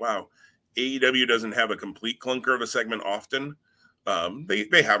where I'm like, wow, AEW doesn't have a complete clunker of a segment often.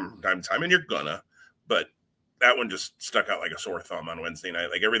 They have them from time to time, and you're gonna. But that one just stuck out like a sore thumb on Wednesday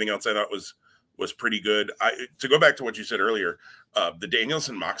night. Like everything else I thought was pretty good. To go back to what you said earlier, the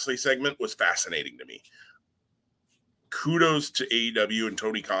Danielson Moxley segment was fascinating to me. Kudos to AEW and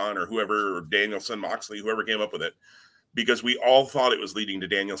Tony Khan or whoever, or Danielson, Moxley, whoever came up with it, because we all thought it was leading to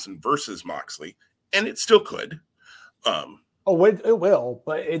Danielson versus Moxley, and it still could. It will,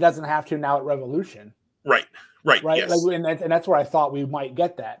 but it doesn't have to now at Revolution. Right. Yes. And that's where I thought we might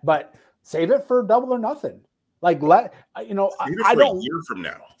get that, but save it for Double or Nothing. I don't. A year from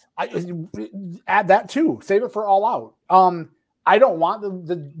now. Add that too. Save it for All Out. I don't want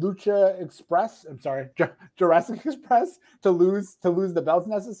the Lucha Express. I'm sorry, Jurassic Express to lose the belts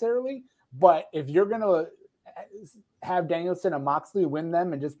necessarily. But if you're gonna have Danielson and Moxley win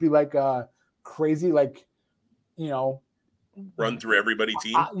them and just be like a crazy, run through everybody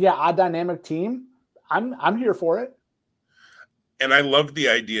team. A dynamic team. I'm here for it. And I loved the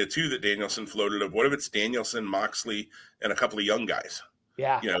idea too that Danielson floated of what if it's Danielson, Moxley, and a couple of young guys.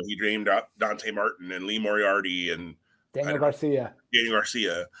 Yeah. You know, he dreamed up Dante Martin and Lee Moriarty and Daniel Garcia.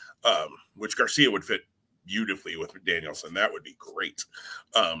 Which Garcia would fit beautifully with Danielson. That would be great.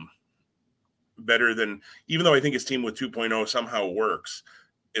 Better than, even though I think his team with 2.0 somehow works,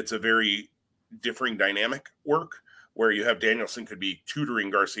 it's a very differing dynamic work where you have Danielson could be tutoring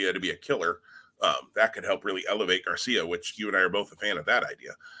Garcia to be a killer. That could help really elevate Garcia, which you and I are both a fan of that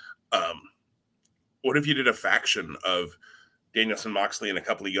idea. What if you did a faction of Danielson, Moxley, and a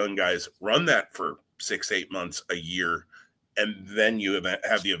couple of young guys, run that for 6-8 months, a year, and then you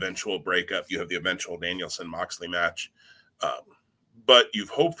have the eventual breakup, you have the eventual Danielson Moxley match. But you've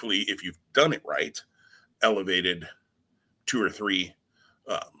hopefully, if you've done it right, elevated 2 or 3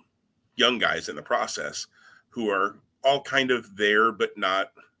 young guys in the process who are all kind of there, but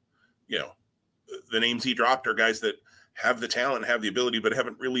not, you know, the names he dropped are guys that have the talent, have the ability, but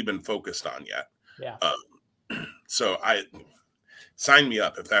haven't really been focused on yet. Yeah. So sign me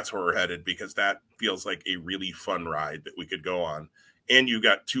up if that's where we're headed, because that feels like a really fun ride that we could go on. And you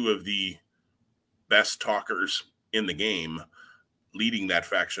got 2 of the best talkers in the game leading that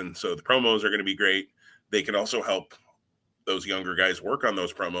faction. So the promos are going to be great. They can also help those younger guys work on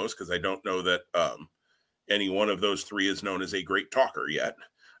those promos, because I don't know that any one of those 3 is known as a great talker yet.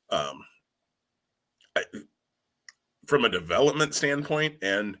 From a development standpoint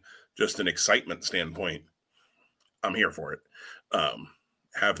and just an excitement standpoint, I'm here for it.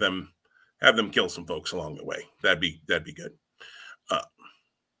 Have them kill some folks along the way. That'd be good.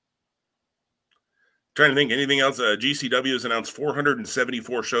 Trying to think anything else. GCW has announced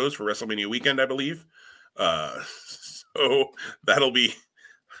 474 shows for WrestleMania weekend, I believe. So that'll be,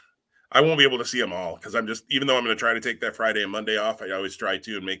 I won't be able to see them all, because even though I'm going to try to take that Friday and Monday off, I always try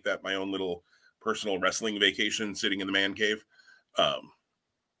to and make that my own little personal wrestling vacation sitting in the man cave.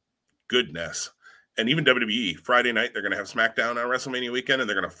 Goodness. And even WWE, Friday night, they're going to have SmackDown on WrestleMania weekend, and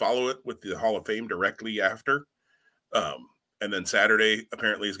they're going to follow it with the Hall of Fame directly after. And then Saturday,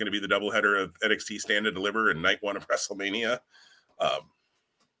 apparently, is going to be the doubleheader of NXT Stand and Deliver and night 1 of WrestleMania.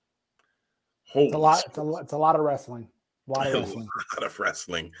 It's a lot of wrestling. A lot of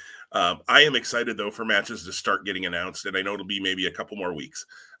wrestling. I am excited, though, for matches to start getting announced, and I know it'll be maybe a couple more weeks.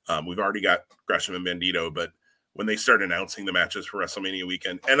 We've already got Gresham and Bandito, but when they start announcing the matches for WrestleMania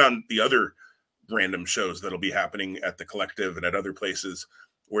weekend and on the other random shows that'll be happening at the Collective and at other places,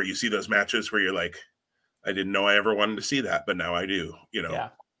 where you see those matches where you're like, I didn't know I ever wanted to see that, but now I do, you know. Yeah.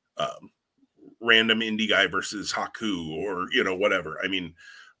 Random indie guy versus Haku, or, you know, whatever. I mean,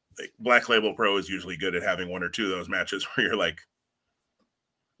 like, Black Label Pro is usually good at having 1 or 2 of those matches where you're like,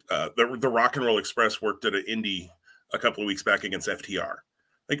 the Rock and Roll Express worked at an indie a couple of weeks back against FTR.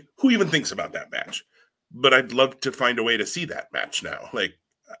 Like, who even thinks about that match? But I'd love to find a way to see that match now. Like,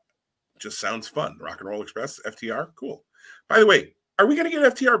 just sounds fun. Rock and Roll Express, FTR, cool. By the way, are we going to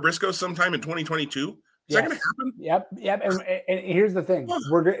get FTR Briscoe sometime in 2022? Is that going to happen? Yep. And here's the thing: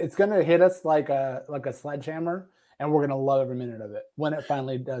 it's going to hit us like a sledgehammer, and we're going to love every minute of it when it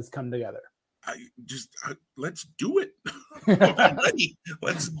finally does come together. Let's do it. I'm ready.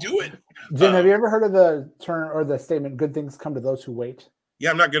 Let's do it. Jim, have you ever heard of the term or the statement, "Good things come to those who wait"? Yeah,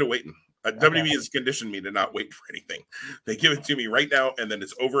 I'm not good at waiting. WWE has conditioned me to not wait for anything. They give it to me right now, and then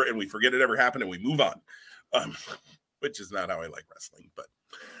it's over, and we forget it ever happened, and we move on, which is not how I like wrestling. But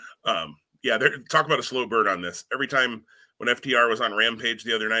yeah, talk about a slow burn on this. Every time when FTR was on Rampage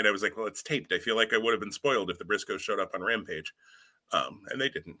the other night, I was like, well, it's taped. I feel like I would have been spoiled if the Briscoes showed up on Rampage. And they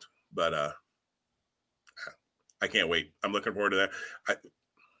didn't. But I can't wait. I'm looking forward to that.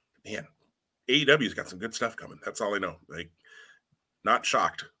 Man, AEW's got some good stuff coming. That's all I know. Like, not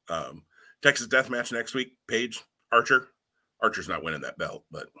shocked. Texas Death Match next week. Paige, Archer. Archer's not winning that belt,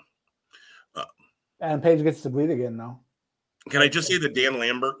 but and Paige gets to bleed again, though. Can I just say the Dan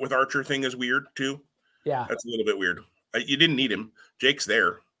Lambert with Archer thing is weird too? Yeah, that's a little bit weird. You didn't need him. Jake's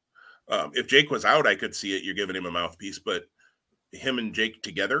there. If Jake was out, I could see it. You're giving him a mouthpiece, but him and Jake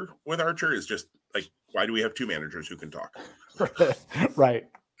together with Archer is just like, why do we have 2 managers who can talk? Right.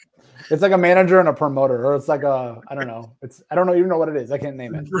 It's like a manager and a promoter, or it's like I don't know. I don't even know what it is. I can't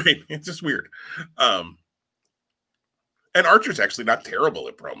name it. Right. It's just weird. And Archer's actually not terrible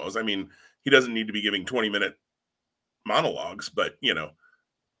at promos. I mean, he doesn't need to be giving 20-minute monologues, but, you know,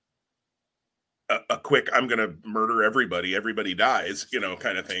 a quick, I'm going to murder everybody dies, you know,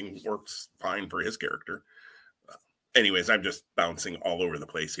 kind of thing works fine for his character. Anyways, I'm just bouncing all over the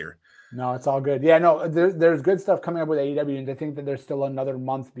place here. No, it's all good. Yeah, no, there's good stuff coming up with AEW, and I think that there's still another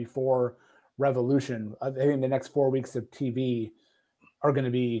month before Revolution. I think the next 4 weeks of TV are going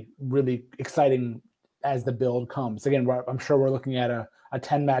to be really exciting as the build comes. Again, I'm sure we're looking at a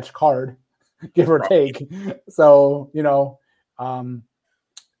 10-match card, give or take. So, I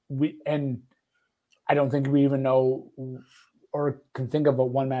don't think we even know or can think of a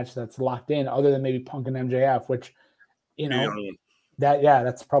one match that's locked in other than maybe Punk and MJF, which,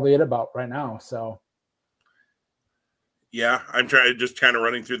 that's probably it about right now. So. Yeah, I'm just kind of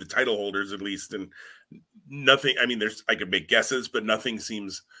running through the title holders at least, and nothing. I mean, I could make guesses, but nothing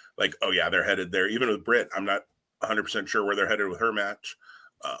seems like, oh yeah, they're headed there. Even with Britt, I'm not 100% sure where they're headed with her match.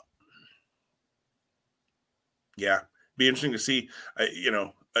 Yeah, be interesting to see.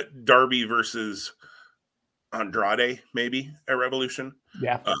 Darby versus Andrade maybe at Revolution.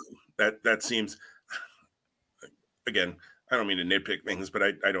 Yeah, that seems. Again, I don't mean to nitpick things, but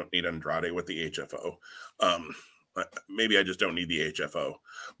I don't need Andrade with the HFO. Maybe I just don't need the HFO,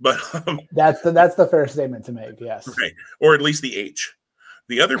 but that's the fair statement to make. Yes, right, or at least the H.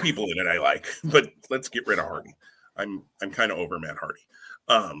 The other people in it I like, but let's get rid of Hardy. I'm kind of over Matt Hardy.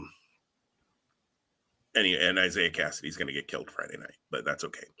 And Isaiah Cassidy's going to get killed Friday night, but that's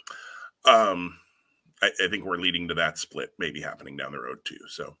okay. I think we're leading to that split maybe happening down the road too.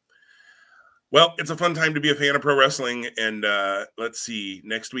 So, well, it's a fun time to be a fan of pro wrestling, and let's see.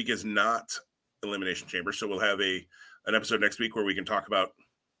 Next week is not Elimination Chamber, so we'll have an episode next week where we can talk about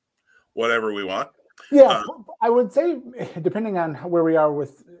whatever we want. Yeah, I would say, depending on where we are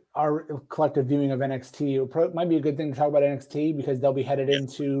with our collective viewing of NXT, it might be a good thing to talk about NXT because they'll be headed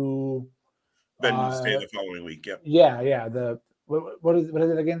into Vengeance Day the following week. Yep. Yeah. What is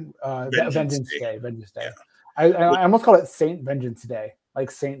it again? Vengeance Day. Yeah. I almost call it Saint Vengeance Day,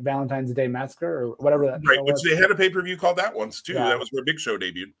 like Saint Valentine's Day Massacre or whatever that. Right, which they had a pay-per-view called that once too. Yeah. That was where Big Show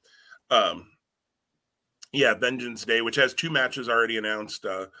debuted. Vengeance Day, which has 2 matches already announced.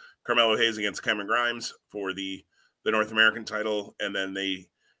 Carmelo Hayes against Cameron Grimes for the North American title, and then they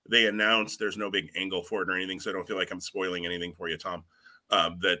announced there's no big angle for it or anything, so I don't feel like I'm spoiling anything for you, Tom.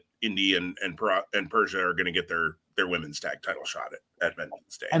 That Indy and Persia are going to get their women's tag title shot at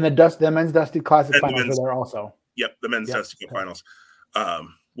Vengeance Day, and the men's Dusty Classic finals are there also. Yep, the men's Dusty finals,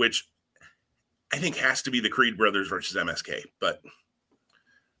 which I think has to be the Creed brothers versus MSK, but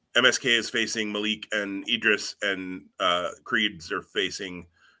MSK is facing Malik and Idris, and Creeds are facing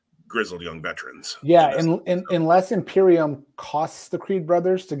grizzled young veterans. Yeah, unless Imperium costs the Creed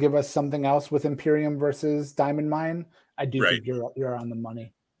brothers to give us something else with Imperium versus Diamond Mine, I do think you're on the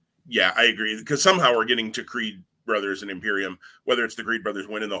money. Yeah, I agree, because somehow we're getting to Creed brothers and Imperium, whether it's the Creed brothers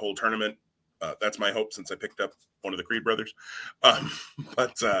winning the whole tournament. That's my hope since I picked up one of the Creed brothers.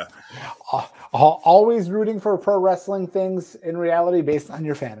 Always rooting for pro wrestling things in reality based on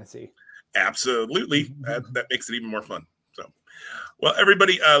your fantasy. Absolutely. That makes it even more fun. So, well,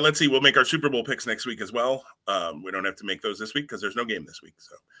 everybody, let's see. We'll make our Super Bowl picks next week as well. We don't have to make those this week because there's no game this week.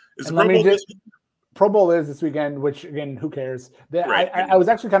 So, is the Pro Bowl this week? Pro Bowl is this weekend, which again, who cares? I was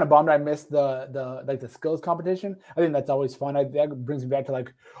actually kind of bummed I missed the skills competition. I think that's always fun. That brings me back to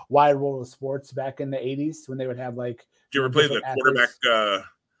like Wide World of Sports back in the 80s when they would have like. Do you ever play the quarterback,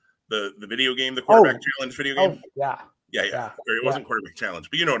 the video game, the quarterback challenge video game? Yeah. It wasn't quarterback challenge,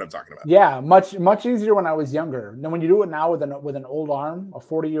 but you know what I'm talking about. Yeah, much easier when I was younger. Then when you do it now with an old arm, a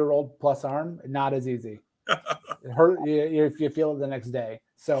 40-year-old plus arm, not as easy. It hurt if you feel it the next day.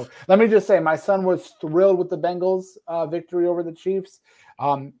 So let me just say, my son was thrilled with the Bengals victory over the Chiefs.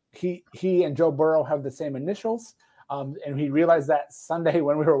 He and Joe Burrow have the same initials, and he realized that Sunday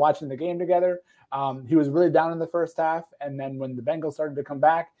when we were watching the game together. He was really down in the first half, and then when the Bengals started to come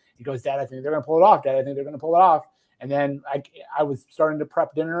back, he goes, "Dad, I think they're going to pull it off. Dad, I think they're going to pull it off." And then I was starting to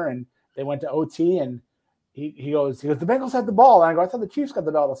prep dinner, and they went to OT, and he goes, the Bengals had the ball. And I go, I thought the Chiefs got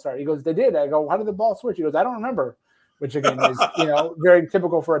the ball to start. He goes, they did. I go, how did the ball switch? He goes, I don't remember. Which again is, very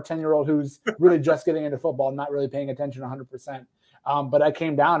typical for a 10-year-old who's really just getting into football, not really paying attention 100%. But I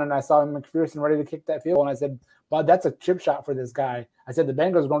came down and I saw McPherson ready to kick that field goal, and I said, "Bud, that's a chip shot for this guy." I said, "The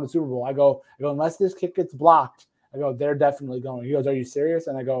Bengals are going to the Super Bowl." I go, unless this kick gets blocked, I go, they're definitely going. He goes, "Are you serious?"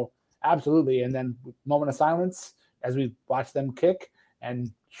 And I go, "Absolutely." And then moment of silence as we watched them kick,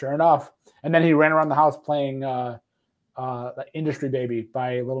 and sure enough, and then he ran around the house playing "Industry Baby"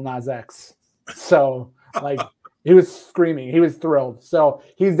 by Lil Nas X. So he was screaming, he was thrilled. So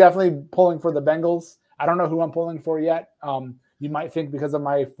he's definitely pulling for the Bengals. I don't know who I'm pulling for yet. You might think because of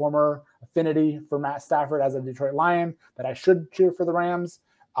my former affinity for Matt Stafford as a Detroit Lion that I should cheer for the Rams.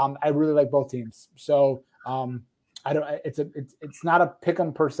 I really like both teams. So I don't. It's not a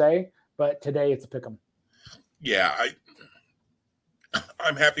pick'em per se, but today it's a pick'em. Yeah,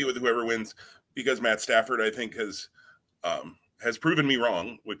 I'm happy with whoever wins because Matt Stafford, I think, has proven me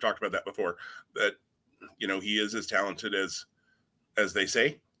wrong. We've talked about that before. That he is as talented as they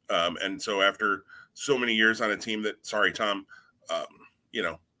say. And so after so many years on a team that, sorry, Tom, you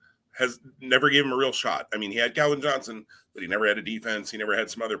know, has never gave him a real shot. I mean, he had Calvin Johnson, but he never had a defense. He never had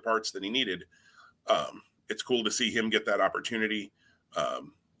some other parts that he needed. It's cool to see him get that opportunity.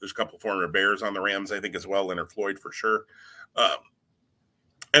 There's a couple former Bears on the Rams, I think, as well. Leonard Floyd for sure.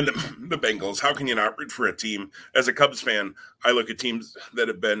 And the Bengals, how can you not root for a team? As a Cubs fan, I look at teams that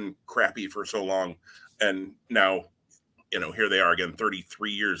have been crappy for so long, and now, you know, here they are again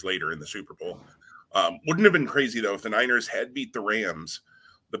 33 years later in the Super Bowl. Wouldn't have been crazy, though, if the Niners had beat the Rams.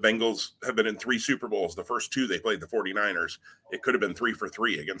 The Bengals have been in 3 Super Bowls. The first 2, they played the 49ers. It could have been 3 for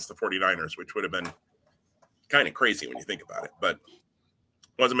 3 against the 49ers, which would have been kind of crazy when you think about it. But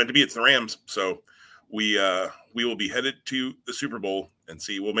it wasn't meant to be. It's the Rams. So we will be headed to the Super Bowl and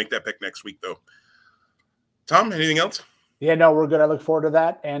see. We'll make that pick next week, though. Tom, anything else? Yeah, no, we're good. I look forward to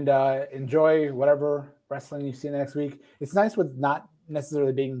that, and enjoy whatever wrestling you see next week. It's nice with not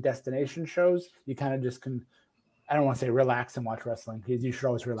necessarily being destination shows. You kind of just can, I don't want to say relax and watch wrestling, because you should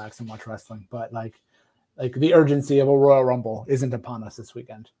always relax and watch wrestling, but like the urgency of a Royal Rumble isn't upon us this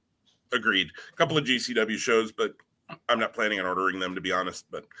weekend. Agreed. A couple of GCW shows, but I'm not planning on ordering them, to be honest,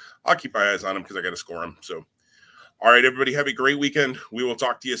 but I'll keep my eyes on them because I got to score them. So, all right, everybody, have a great weekend. We will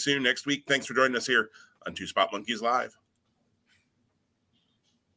talk to you soon next week. Thanks for joining us here on Two Spot Monkeys Live.